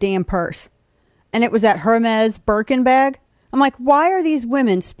around a damn purse. And it was that Hermes Birkin bag. I'm like, why are these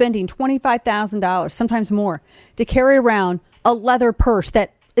women spending $25,000, sometimes more, to carry around a leather purse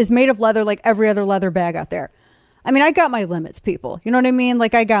that is made of leather like every other leather bag out there? I mean, I got my limits, people. You know what I mean?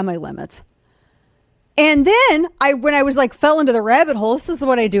 Like, I got my limits. And then when I was like fell into the rabbit hole, this is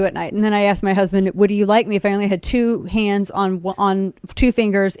what I do at night. And then I asked my husband, would you like me if I only had 2 hands on 2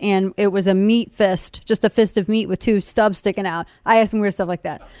 fingers and it was a meat fist, just a fist of meat with 2 stubs sticking out? I asked him weird stuff like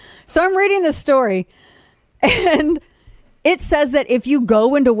that. So I'm reading this story and it says that if you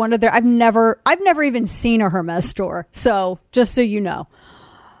go into one of their, I've never even seen a Hermes store. So just so you know,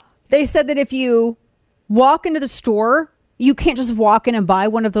 they said that if you walk into the store, you can't just walk in and buy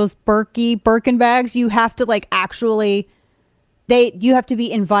one of those Birkin bags. You have to you have to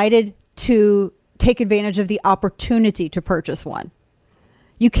be invited to take advantage of the opportunity to purchase one.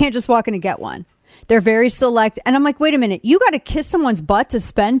 You can't just walk in and get one. They're very select. And I'm like, wait a minute, you got to kiss someone's butt to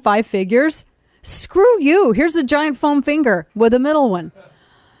spend 5 figures? Screw you. Here's a giant foam finger with a middle one.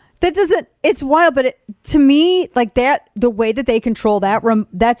 It's wild, but to me, like that, the way that they control that,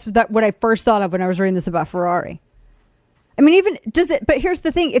 that's what I first thought of when I was reading this about Ferrari. I mean, but here's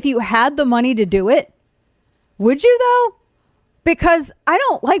the thing. If you had the money to do it, would you though? Because I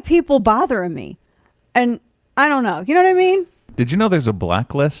don't like people bothering me. And I don't know. You know what I mean? Did you know there's a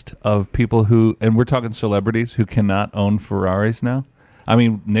blacklist of people who, and we're talking celebrities, who cannot own Ferraris now? I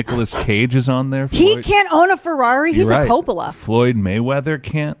mean, Nicolas Cage is on there. He can't own a Ferrari. He's right. a Coppola. Floyd Mayweather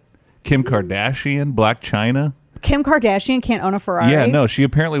can't. Kim Kardashian, Blac Chyna. Kim Kardashian can't own a Ferrari? Yeah, no. She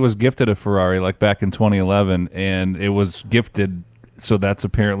apparently was gifted a Ferrari like back in 2011, and it was gifted, so that's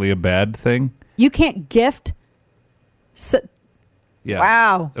apparently a bad thing. You can't gift? Yeah.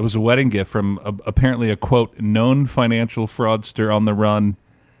 Wow. It was a wedding gift from apparently a, quote, known financial fraudster on the run.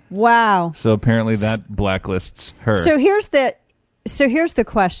 Wow. So apparently that blacklists her. So here's the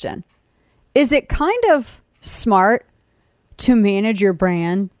question. Is it kind of smart to manage your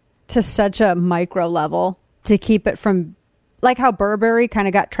brand to such a micro level to keep it from, like how Burberry kind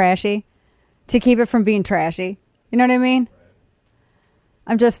of got trashy, to keep it from being trashy? You know what I mean?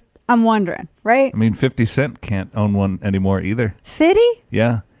 I'm wondering, right? I mean, 50 Cent can't own one anymore either. 50?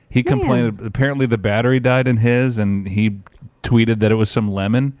 Yeah. He complained. Apparently the battery died in his, and he tweeted that it was some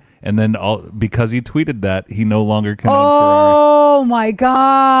lemon. And then because he tweeted that, he no longer can own Ferrari. Oh, my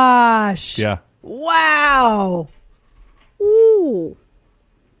gosh. Yeah. Wow. Ooh.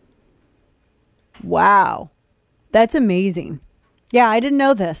 Wow. That's amazing. Yeah, I didn't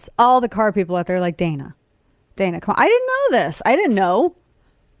know this. All the car people out there are like, Dana, come on. I didn't know this. I didn't know.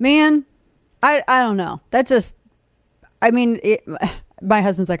 Man, I don't know. That just, I mean, my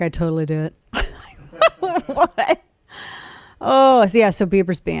husband's like, I totally do it. What? Oh, so yeah, so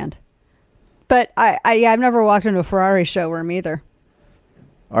Bieber's banned. But I've never walked into a Ferrari showroom either.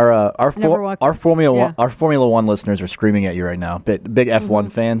 Our Formula One listeners are screaming at you right now. Big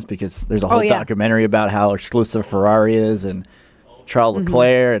F1 fans, because there's a whole documentary about how exclusive Ferrari is and Charles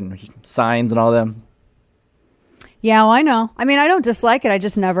Leclerc and Sainz and all them. Yeah, well, I know. I mean, I don't dislike it. I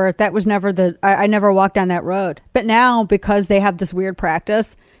just never. That was never I never walked down that road. But now, because they have this weird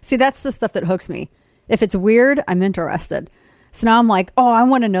practice, see, that's the stuff that hooks me. If it's weird, I'm interested. So now I'm like, oh, I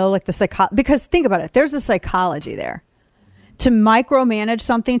want to know like the psychology. Because think about it. There's a psychology there. To micromanage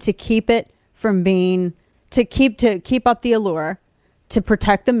something, to keep it from being, to keep up the allure, to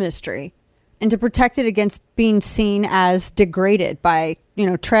protect the mystery, and to protect it against being seen as degraded by,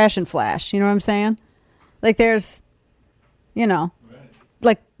 trash and flash. You know what I'm saying? Like there's,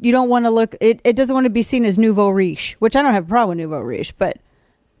 like you don't want to look, it doesn't want to be seen as nouveau riche, which I don't have a problem with nouveau riche, but,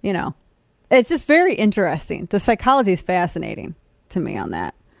 it's just very interesting. The psychology is fascinating to me on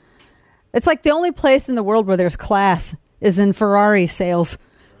that. It's like the only place in the world where there's class is in Ferrari sales,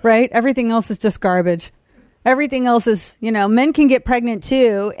 right? Everything else is just garbage. Everything else is, men can get pregnant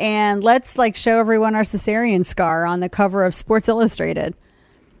too. And let's like show everyone our cesarean scar on the cover of Sports Illustrated.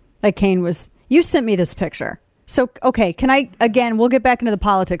 Like you sent me this picture. So, okay, we'll get back into the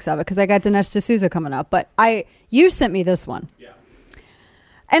politics of it because I got Dinesh D'Souza coming up, but you sent me this one. Yeah.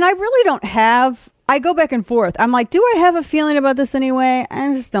 And I really don't I go back and forth. I'm like, do I have a feeling about this anyway?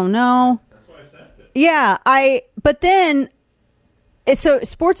 I just don't know. Yeah, but then, so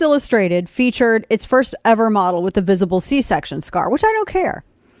Sports Illustrated featured its first ever model with a visible C-section scar, which I don't care.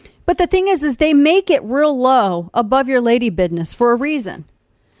 But the thing is they make it real low above your lady business for a reason,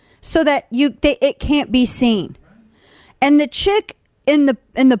 so that it can't be seen. And the chick in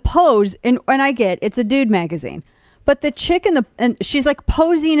the pose, and I get it's a dude magazine, but the chick and she's like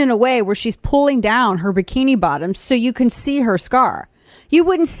posing in a way where she's pulling down her bikini bottom so you can see her scar. You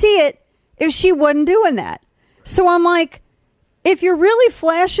wouldn't see it if she wasn't doing that. So I'm like, if you're really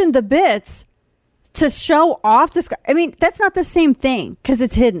flashing the bits to show off the scar, I mean, that's not the same thing because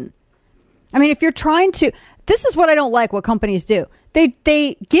it's hidden. I mean, if you're trying to, this is what I don't like what companies do.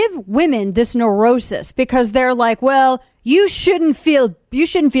 They give women this neurosis because they're like, well, you shouldn't feel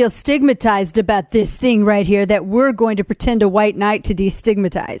stigmatized about this thing right here that we're going to pretend a white knight to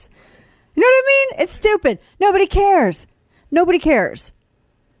destigmatize. You know what I mean? It's stupid. Nobody cares. Nobody cares.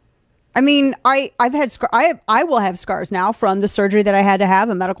 I mean, I've had I will have scars now from the surgery that I had to have,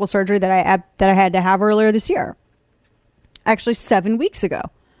 a medical surgery that I had to have earlier this year. Actually, 7 weeks ago.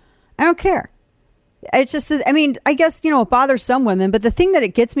 I don't care. It's just that, I mean, I guess, it bothers some women, but the thing that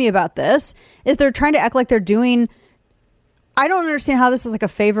it gets me about this is they're trying to act like they're doing, I don't understand how this is like a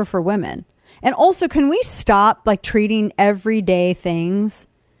favor for women. And also, can we stop like treating everyday things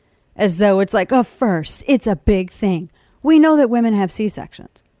as though it's like, oh, first, it's a big thing. We know that women have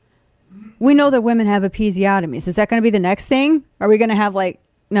C-sections. We know that women have episiotomies. Is that going to be the next thing? Are we going to have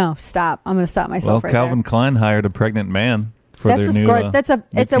no, stop. I'm going to stop myself right Calvin there. Klein hired a pregnant man for their new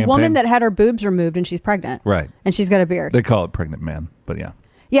It's a woman that had her boobs removed and she's pregnant. Right. And she's got a beard. They call it pregnant man, but yeah.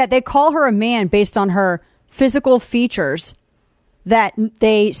 Yeah, they call her a man based on her physical features that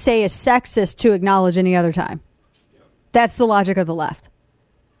they say is sexist to acknowledge any other time. That's the logic of the left.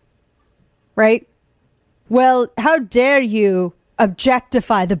 Right? Well, how dare you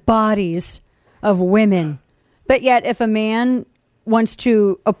objectify the bodies of women? But yet, if a man wants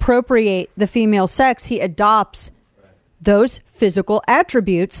to appropriate the female sex, he adopts those physical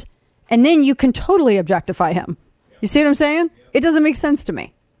attributes, and then you can totally objectify him. You see what I'm saying? It doesn't make sense to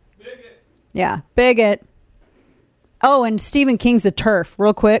me. Bigot. Yeah, bigot. Oh, and Stephen King's a TERF,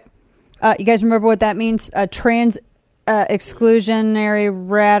 real quick. You guys remember what that means? A trans exclusionary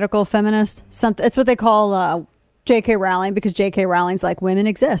radical feminist. It's what they call J.K. Rowling, because J.K. Rowling's like, women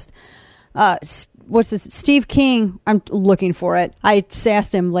exist. What's this? Steve King. I'm looking for it. I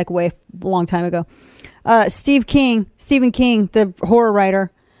sassed him like a long time ago. Stephen King, the horror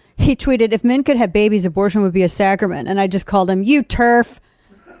writer, he tweeted, if men could have babies, abortion would be a sacrament. And I just called him, you TERF.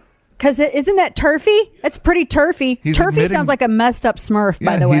 Because isn't that turfy? It's pretty turfy. Turfy sounds like a messed up Smurf,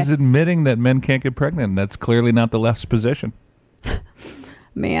 by the way. He's admitting that men can't get pregnant. That's clearly not the left's position.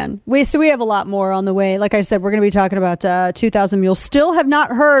 Man, we have a lot more on the way. Like I said, we're going to be talking about 2,000 Mules. Still have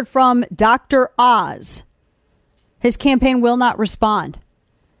not heard from Dr. Oz. His campaign will not respond.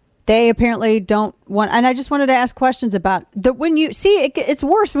 They apparently don't want, and I just wanted to ask questions about when you see it's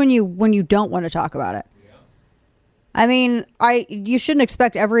worse when you don't want to talk about it. Yeah. I mean, you shouldn't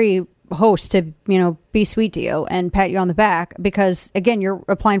expect every host to, be sweet to you and pat you on the back because, again, you're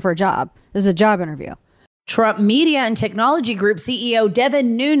applying for a job. This is a job interview. Trump Media and Technology Group CEO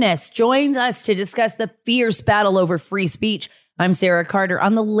Devin Nunes joins us to discuss the fierce battle over free speech I'm Sarah Carter.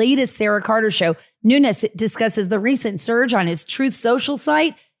 On the latest Sarah Carter Show, Nunes discusses the recent surge on his Truth Social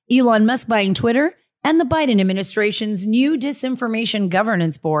site, Elon Musk buying Twitter, and the Biden administration's new disinformation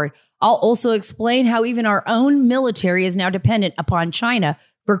governance board. I'll also explain how even our own military is now dependent upon China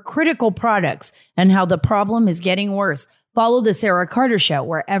for critical products and how the problem is getting worse. Follow the Sarah Carter Show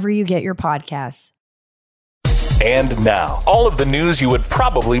wherever you get your podcasts. And now, all of the news you would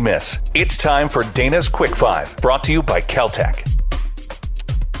probably miss. It's time for Dana's Quick Five, brought to you by Caltech.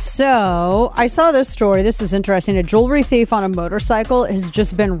 So, I saw this story. This is interesting. A jewelry thief on a motorcycle has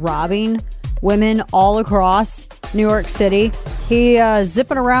just been robbing women all across New York City. He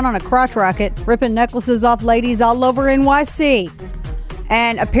zipping around on a crotch rocket, ripping necklaces off ladies all over NYC.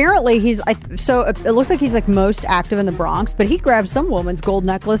 And apparently so it looks like he's like most active in the Bronx, but he grabbed some woman's gold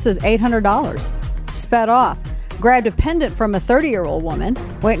necklaces, $800, sped off. Grabbed a pendant from a 30-year-old woman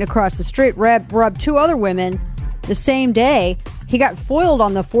waiting across the street, robbed two other women the same day. He got foiled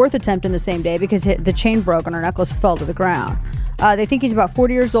on the fourth attempt in the same day because the chain broke and her necklace fell to the ground. They think he's about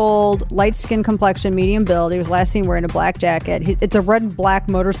 40 years old, light skin complexion, medium build. He was last seen wearing a black jacket. It's a red and black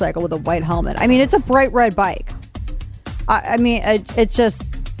motorcycle with a white helmet. I mean, it's a bright red bike. It's just,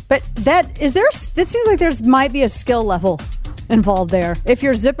 but it seems like there's might be a skill level involved there. If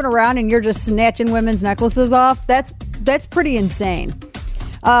you're zipping around and you're just snatching women's necklaces off, that's pretty insane.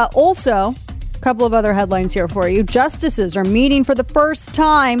 Also, a couple of other headlines here for you. Justices are meeting for the first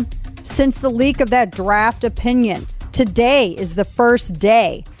time since the leak of that draft opinion. Today is the first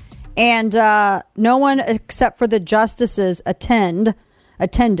day, and no one except for the justices attended,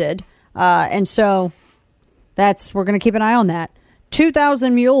 and so we're going to keep an eye on that.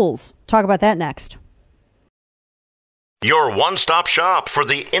 2,000 mules. Talk about that next. Your one-stop shop for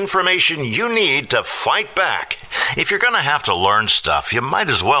the information you need to fight back. If you're going to have to learn stuff, you might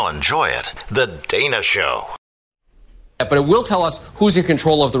as well enjoy it. The Dana Show. But it will tell us who's in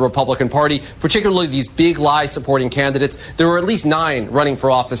control of the Republican Party, particularly these big lie-supporting candidates. There were at least 9 running for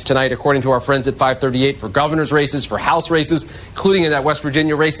office tonight, according to our friends at 538, for governor's races, for House races, including in that West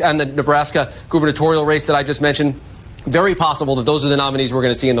Virginia race and the Nebraska gubernatorial race that I just mentioned. Very possible that those are the nominees we're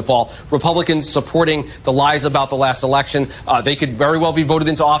going to see in the fall. Republicans supporting the lies about the last election. They could very well be voted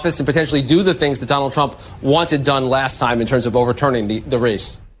into office and potentially do the things that Donald Trump wanted done last time in terms of overturning the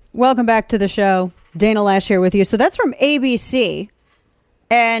race. Welcome back to the show. Dana Lash here with you. So that's from ABC.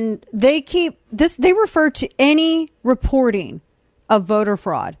 And they refer to any reporting of voter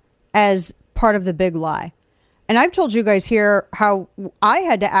fraud as part of the big lie. And I've told you guys here how I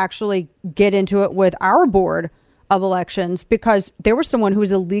had to actually get into it with our board of elections because there was someone who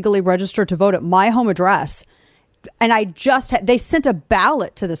was illegally registered to vote at my home address. And they sent a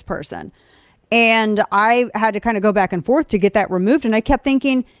ballot to this person. And I had to kind of go back and forth to get that removed. And I kept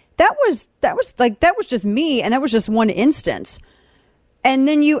thinking that was just me. And that was just one instance. And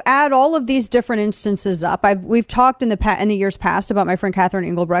then you add all of these different instances up. We've talked in the years past about my friend Catherine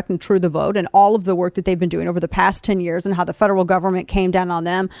Engelbrecht and True the Vote and all of the work that they've been doing over the past 10 years and how the federal government came down on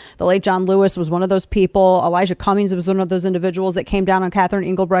them. The late John Lewis was one of those people. Elijah Cummings was one of those individuals that came down on Catherine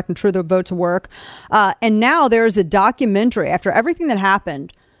Engelbrecht and True the Vote's work. And now there's a documentary after everything that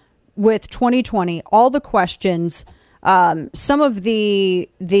happened with 2020, all the questions. Some of the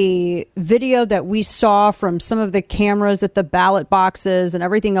video that we saw from some of the cameras at the ballot boxes and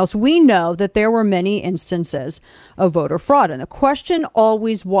everything else, we know that there were many instances of voter fraud. And the question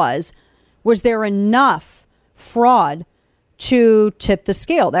always was there enough fraud to tip the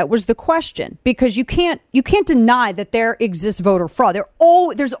scale? That was the question, because you can't deny that there exists voter fraud.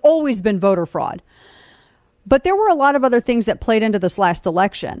 There's always been voter fraud. But there were a lot of other things that played into this last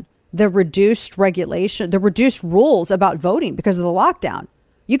election. The reduced regulation, the reduced rules about voting because of the lockdown.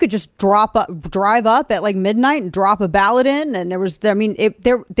 You could just drive up at like midnight and drop a ballot in. And it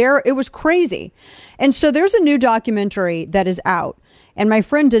was crazy. And so there's a new documentary that is out. And my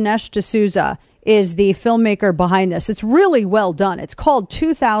friend Dinesh D'Souza is the filmmaker behind this. It's really well done. It's called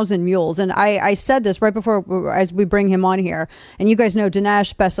 2,000 Mules. And I said this right before, as we bring him on here. And you guys know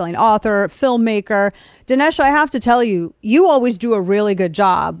Dinesh, best-selling author, filmmaker. Dinesh, I have to tell you, you always do a really good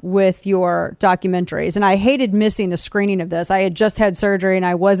job with your documentaries. And I hated missing the screening of this. I had just had surgery and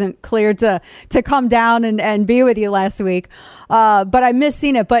I wasn't cleared to come down and be with you last week. But I missed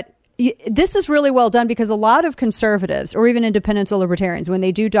seeing it. But this is really well done because a lot of conservatives or even independents or libertarians, when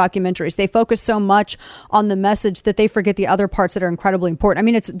they do documentaries, they focus so much on the message that they forget the other parts that are incredibly important. I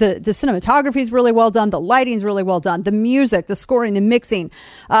mean, it's the cinematography is really well done. The lighting is really well done. The music, the scoring, the mixing.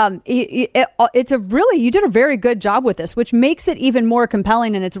 You did a very good job with this, which makes it even more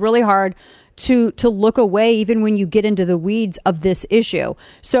compelling. And it's really hard to look away even when you get into the weeds of this issue.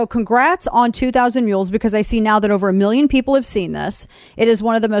 So congrats on 2,000 Mules, because I see now that over 1 million people have seen this. It is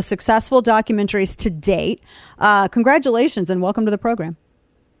one of the most successful documentaries to date. Congratulations and welcome to the program.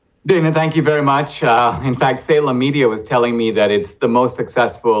 Dana, thank you very much. In fact, Salem Media was telling me that it's the most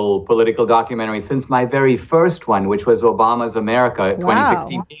successful political documentary since my very first one, which was Obama's America.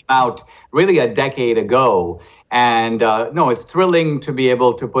 2016 came out really a decade ago. And no, it's thrilling to be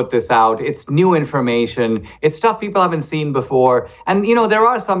able to put this out. It's new information. It's stuff people haven't seen before. And, you know, there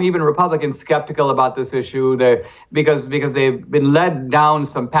are some even Republicans skeptical about this issue because they've been led down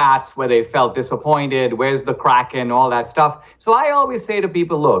some paths where they felt disappointed. Where's the Kraken, all that stuff. So I always say to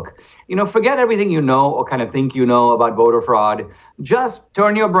people, look, you know, forget everything you know or kind of think you know about voter fraud. Just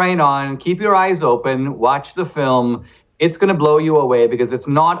turn your brain on, keep your eyes open, watch the film. It's going to blow you away because it's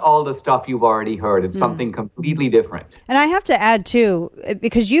not all the stuff you've already heard. It's something completely different. And I have to add, too,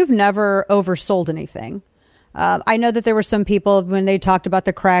 because you've never oversold anything. I know that there were some people when they talked about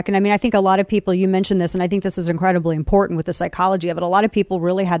the crack. And I mean, I think a lot of people, you mentioned this, and I think this is incredibly important with the psychology of it. A lot of people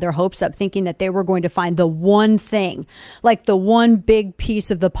really had their hopes up thinking that they were going to find the one thing, like the one big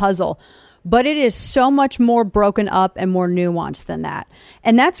piece of the puzzle. But it is so much more broken up and more nuanced than that.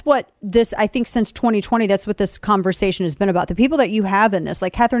 And that's what this, I think since 2020, that's what this conversation has been about. The people that you have in this,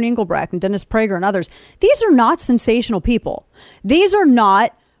 like Catherine Engelbrecht and Dennis Prager and others, these are not sensational people. These are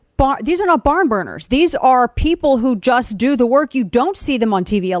not barn burners. These are people who just do the work. You don't see them on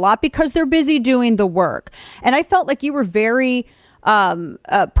TV a lot because they're busy doing the work. And I felt like you were very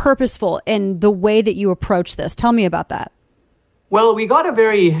purposeful in the way that you approach this. Tell me about that. Well, I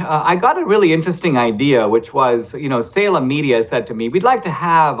got a really interesting idea, which was, you know, Salem Media said to me, we'd like to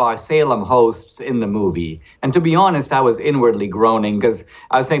have our Salem hosts in the movie. And to be honest, I was inwardly groaning because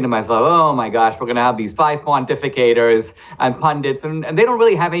I was saying to myself, oh my gosh, we're going to have these 5 pontificators and pundits, and they don't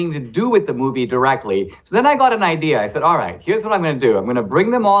really have anything to do with the movie directly. So then I got an idea. I said, all right, here's what I'm going to do. I'm going to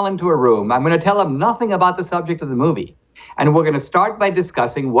bring them all into a room. I'm going to tell them nothing about the subject of the movie. And we're going to start by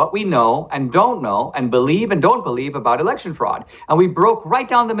discussing what we know and don't know and believe and don't believe about election fraud. And we broke right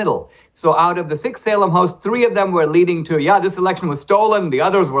down the middle. So out of the 6 Salem hosts, 3 of them were leading to, yeah, this election was stolen. The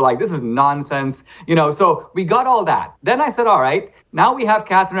others were like, this is nonsense. You know, so we got all that. Then I said, all right, now we have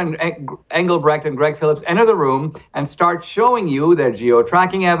Catherine Engelbrecht and Greg Phillips enter the room and start showing you their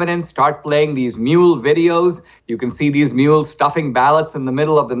geo-tracking evidence, start playing these mule videos. You can see these mules stuffing ballots in the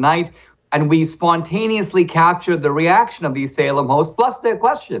middle of the night. And we spontaneously captured the reaction of these Salem hosts, plus their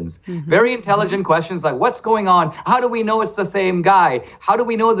questions. Very intelligent questions like, what's going on? How do we know it's the same guy? How do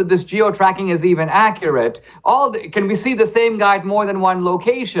we know that this geo-tracking is even accurate? Can we see the same guy at more than one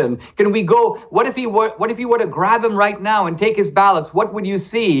location? Can we go, what if you were to grab him right now and take his ballots? What would you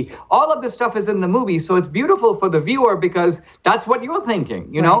see? All of this stuff is in the movie. So it's beautiful for the viewer because that's what you're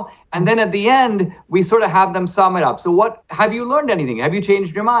thinking, you know? And then at the end, we sort of have them sum it up. So have you learned anything? Have you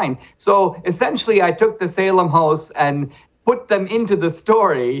changed your mind? So essentially, I took the Salem hosts and put them into the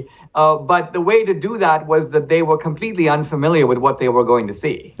story. But the way to do that was that they were completely unfamiliar with what they were going to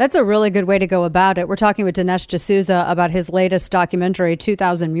see. That's a really good way to go about it. We're talking with Dinesh D'Souza about his latest documentary,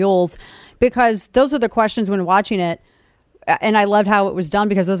 2,000 Mules, because those are the questions when watching it. And I loved how it was done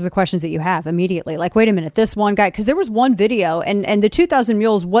because those are the questions that you have immediately. Like, wait a minute, this one guy, because there was one video and the 2,000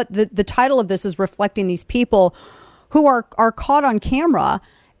 Mules, what the title of this is reflecting these people who are caught on camera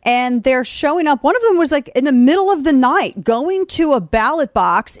and they're showing up. One of them was like in the middle of the night, going to a ballot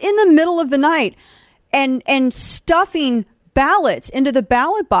box in the middle of the night and stuffing ballots into the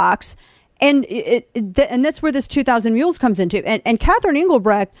ballot box. And that's where this 2,000 Mules comes into. And Catherine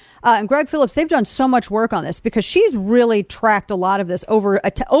Engelbrecht and Greg Phillips, they've done so much work on this because she's really tracked a lot of this over a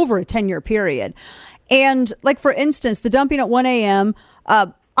 10-year period. And like, for instance, the dumping at 1 a.m.,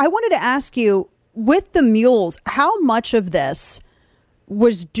 I wanted to ask you, with the mules, how much of this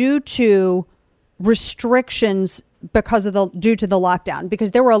was due to restrictions due to the lockdown?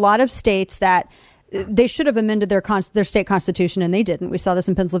 Because there were a lot of states that they should have amended their state constitution, and they didn't. We saw this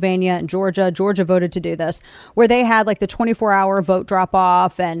in Pennsylvania and Georgia. Georgia voted to do this, where they had like the 24-hour vote drop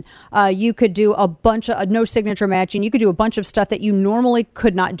off, and you could do a bunch of no signature matching. You could do a bunch of stuff that you normally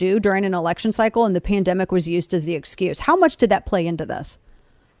could not do during an election cycle, and the pandemic was used as the excuse. How much did that play into this?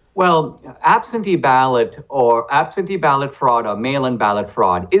 Well, absentee ballot fraud or mail-in ballot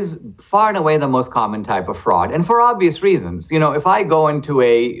fraud is far and away the most common type of fraud, and for obvious reasons. You know, if I go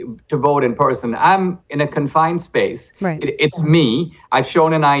to vote in person, I'm in a confined space. Right. It's me. I've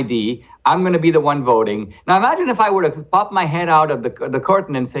shown an ID. I'm going to be the one voting. Now, imagine if I were to pop my head out of the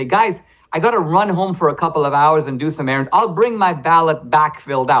curtain and say, guys, I got to run home for a couple of hours and do some errands. I'll bring my ballot back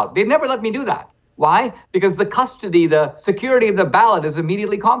filled out. They'd never let me do that. Why? Because the security of the ballot is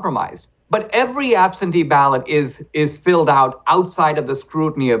immediately compromised. But every absentee ballot is filled out outside of the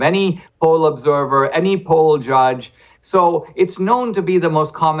scrutiny of any poll observer, any poll judge. So it's known to be the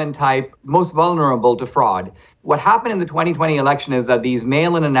most common type, most vulnerable to fraud. What happened in the 2020 election is that these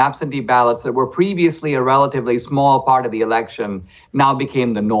mail-in and absentee ballots that were previously a relatively small part of the election now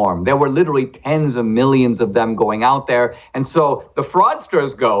became the norm. There were literally tens of millions of them going out there. And so the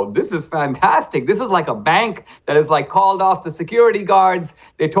fraudsters go, this is fantastic. This is like a bank that is like called off the security guards.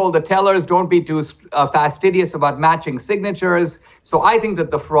 They told the tellers, don't be too fastidious about matching signatures. So I think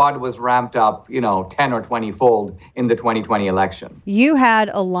that the fraud was ramped up, 10 or 20-fold in the 2020 election. You had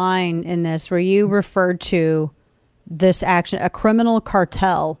a line in this where you referred to this action, a criminal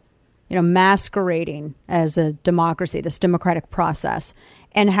cartel, masquerading as a democracy, this democratic process,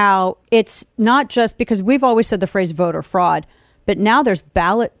 and how it's not just because we've always said the phrase voter fraud, but now there's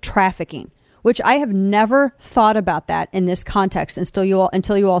ballot trafficking, which I have never thought about that in this context until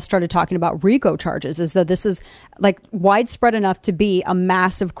you all started talking about RICO charges, as though this is like widespread enough to be a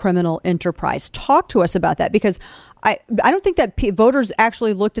massive criminal enterprise. Talk to us about that, because I don't think that voters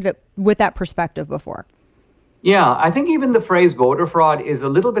actually looked at it with that perspective before. Yeah, I think even the phrase voter fraud is a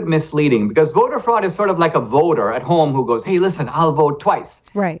little bit misleading, because voter fraud is sort of like a voter at home who goes, hey, listen, I'll vote twice.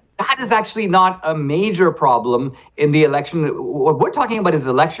 Right. That is actually not a major problem in the election. What we're talking about is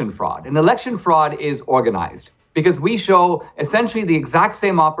election fraud. And election fraud is organized because we show essentially the exact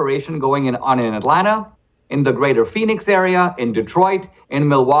same operation going on in Atlanta, in the greater Phoenix area, in Detroit, in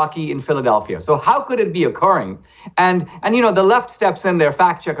Milwaukee, in Philadelphia. So how could it be occurring? And the left steps in, their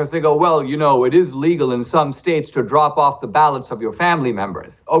fact checkers, they go, well, it is legal in some states to drop off the ballots of your family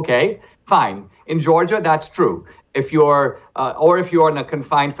members. Okay, fine. In Georgia, that's true. If you're in a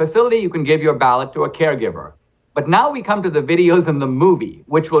confined facility, you can give your ballot to a caregiver. But now we come to the videos in the movie,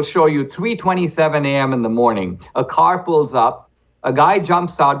 which will show you 3:27 a.m. in the morning. A car pulls up. A guy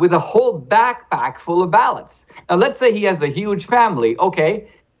jumps out with a whole backpack full of ballots. Now, let's say he has a huge family. Okay,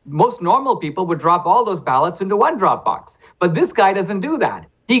 most normal people would drop all those ballots into one drop box. But this guy doesn't do that.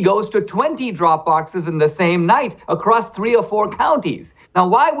 He goes to 20 drop boxes in the same night across 3 or 4 counties. Now,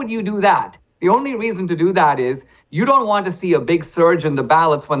 why would you do that? The only reason to do that is you don't want to see a big surge in the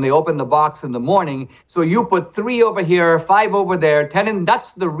ballots when they open the box in the morning. So you put 3 over here, 5 over there, 10 in.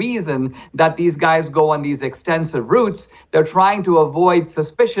 That's the reason that these guys go on these extensive routes. They're trying to avoid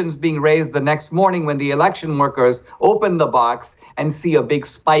suspicions being raised the next morning when the election workers open the box and see a big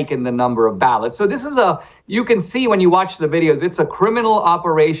spike in the number of ballots. So this is you can see when you watch the videos, it's a criminal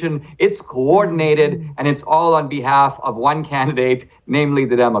operation, it's coordinated, and it's all on behalf of one candidate, namely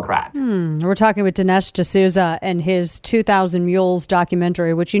the Democrat. We're talking with Dinesh D'Souza and his 2,000 Mules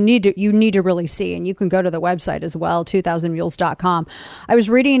documentary, which you need to really see, and you can go to the website as well, 2000mules.com. I was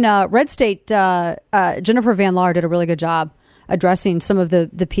reading Red State, Jennifer Van Laar did a really good job addressing some of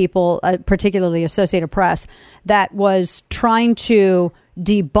the people, particularly Associated Press, that was trying to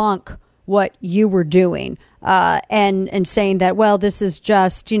debunk what you were doing and saying that, well, this is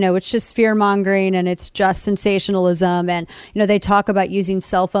just, it's just fear mongering and it's just sensationalism. And, they talk about using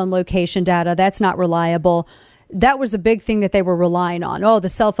cell phone location data. That's not reliable. That was a big thing that they were relying on. Oh, the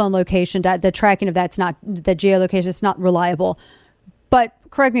cell phone location, the tracking of that's not, the geolocation, it's not reliable. But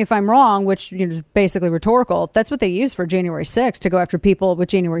correct me if I'm wrong, which is basically rhetorical. That's what they use for January 6th, to go after people with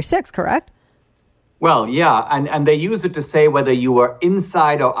January 6th, correct? Well, yeah, and they use it to say whether you were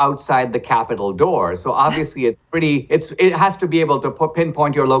inside or outside the Capitol door. So obviously it has to be able to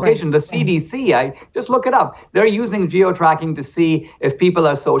pinpoint your location. Right. The CDC, I just look it up. They're using geo-tracking to see if people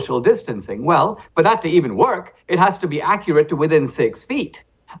are social distancing. Well, for that to even work, it has to be accurate to within 6 feet.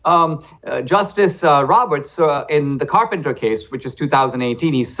 Justice Roberts, in the Carpenter case, which is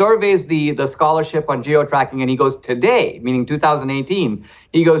 2018, he surveys the scholarship on geo-tracking, and he goes, today, meaning 2018,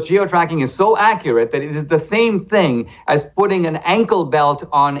 he goes, geo-tracking is so accurate that it is the same thing as putting an ankle belt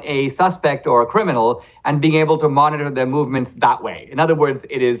on a suspect or a criminal and being able to monitor their movements that way. In other words,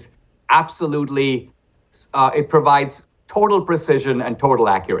 it is absolutely, it provides total precision and total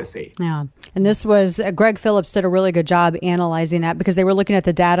accuracy. Yeah. And this was, Greg Phillips did a really good job analyzing that, because they were looking at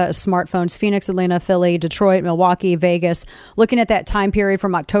the data of smartphones, Phoenix, Atlanta, Philly, Detroit, Milwaukee, Vegas, looking at that time period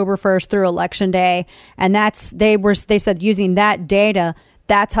from October 1st through Election Day. And they said using that data,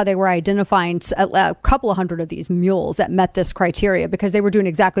 that's how they were identifying a couple of hundred of these mules that met this criteria, because they were doing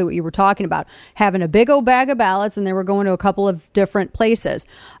exactly what you were talking about, having a big old bag of ballots, and they were going to a couple of different places.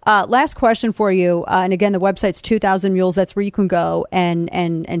 Last question for you. And again, the website's 2000 Mules. That's where you can go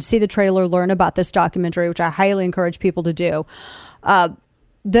and see the trailer, learn about this documentary, which I highly encourage people to do.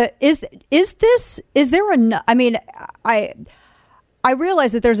 Is there enough? I mean, I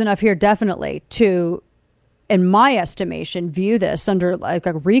realize that there's enough here definitely to in my estimation, view this under like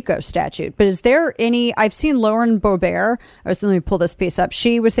a RICO statute. But is there any? I've seen Lauren Boebert. Let me pull this piece up.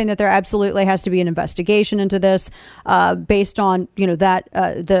 She was saying that there absolutely has to be an investigation into this, based on that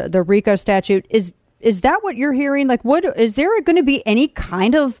the RICO statute. Is that what you're hearing? Like, what is there going to be any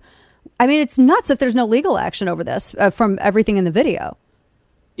kind of? I mean, it's nuts if there's no legal action over this from everything in the video.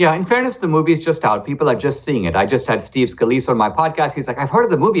 Yeah, in fairness, the movie is just out. People are just seeing it. I just had Steve Scalise on my podcast. He's like, I've heard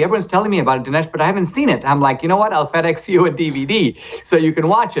of the movie. Everyone's telling me about it, Dinesh, but I haven't seen it. I'm like, you know what? I'll FedEx you a DVD so you can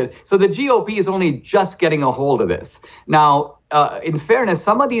watch it. So the GOP is only just getting a hold of this. Now, in fairness,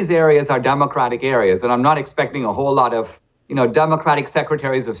 some of these areas are Democratic areas, and I'm not expecting a whole lot of, Democratic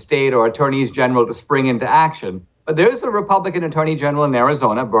secretaries of state or attorneys general to spring into action. But there's a Republican attorney general in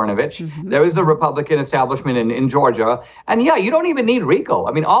Arizona, Brnovich. Mm-hmm. There is a Republican establishment in Georgia. And yeah, you don't even need RICO.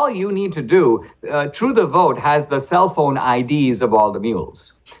 I mean, all you need to do, True the Vote has the cell phone IDs of all the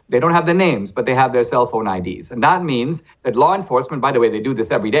mules. They don't have the names, but they have their cell phone IDs. And that means that law enforcement, by the way, they do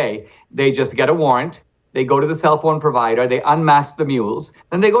this every day. They just get a warrant. They go to the cell phone provider. They unmask the mules.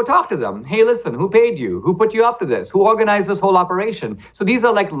 Then they go talk to them. Hey, listen, who paid you? Who put you up to this? Who organized this whole operation? So these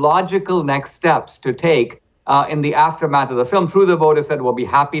are like logical next steps to take in the aftermath of the film. True the Vote has said, we'll be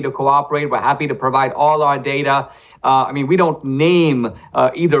happy to cooperate. We're happy to provide all our data. We don't name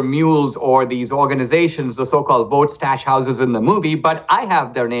either mules or these organizations, the so-called vote stash houses in the movie, but I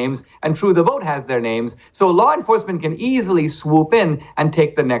have their names and True the Vote has their names. So law enforcement can easily swoop in and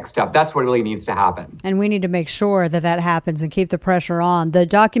take the next step. That's what really needs to happen. And we need to make sure that happens and keep the pressure on. The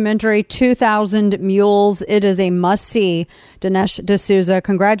documentary 2000 Mules, it is a must-see. Dinesh D'Souza,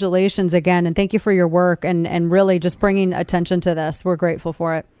 congratulations again, and thank you for your work and really just bringing attention to this. We're grateful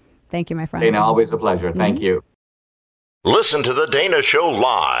for it. Thank you, my friend. Dana, always a pleasure. Thank you. Listen to The Dana Show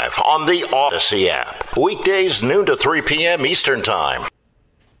live on the Odyssey app. Weekdays noon to 3 p.m. Eastern Time.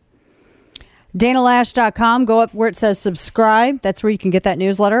 DanaLash.com. Go up where it says subscribe. That's where you can get that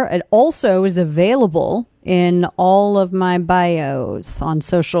newsletter. It also is available in all of my bios on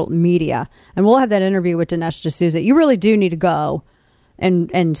social media. And we'll have that interview with Dinesh D'Souza. You really do need to go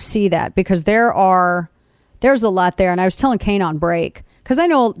and see that because there's a lot there. And I was telling Kane on break because I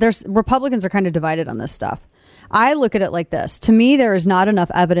know Republicans are kind of divided on this stuff. I look at it like this. To me, there is not enough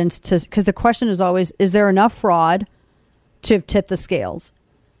evidence because the question is always, is there enough fraud to tip the scales?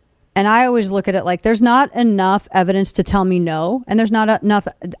 And I always look at it like there's not enough evidence to tell me no. And there's not enough.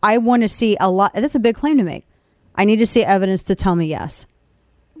 I want to see a lot. That's a big claim to make. I need to see evidence to tell me yes.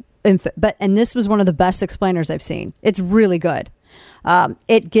 And this was one of the best explainers I've seen. It's really good.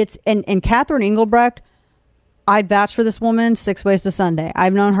 It gets, and Catherine Engelbrecht, I'd vouch for this woman 6 ways to Sunday.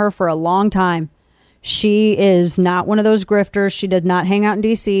 I've known her for a long time. She is not one of those grifters. She did not hang out in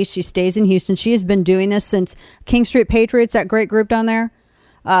D.C. She stays in Houston. She has been doing this since King Street Patriots, that great group down there.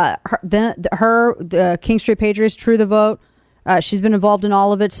 The King Street Patriots, True the Vote. She's been involved in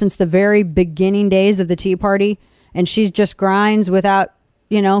all of it since the very beginning days of the Tea Party. And she's just grinds without,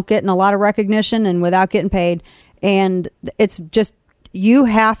 getting a lot of recognition and without getting paid. And it's just, you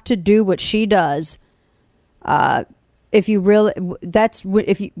have to do what she does. If you really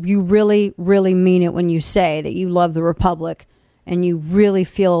mean it when you say that you love the Republic and you really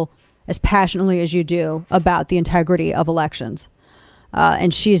feel as passionately as you do about the integrity of elections.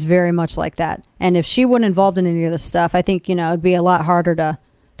 And she's very much like that. And if she wasn't involved in any of this stuff, I think, it'd be a lot harder to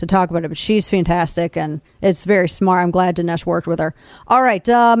talk about it. But she's fantastic and it's very smart. I'm glad Dinesh worked with her. All right.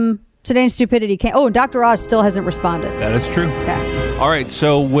 Today in Stupidity came. Oh, Dr. Oz still hasn't responded. That is true. Okay. All right.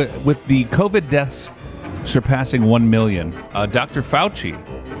 So with the COVID deaths surpassing 1 million, Dr. Fauci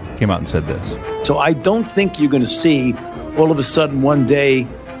came out and said this. So I don't think you're going to see all of a sudden one day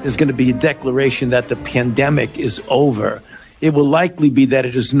there's going to be a declaration that the pandemic is over. It will likely be that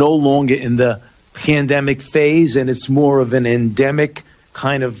it is no longer in the pandemic phase and it's more of an endemic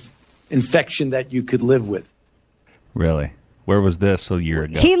kind of infection that you could live with. Really? Where was this a year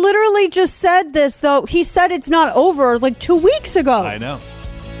ago? He literally just said this, though. He said it's not over like 2 weeks ago. I know.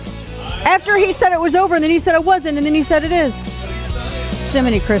 After he said it was over, and then he said it wasn't, and then he said it is.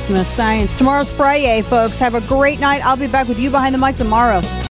 Jiminy Christmas science. Tomorrow's Friday, folks. Have a great night. I'll be back with you behind the mic tomorrow.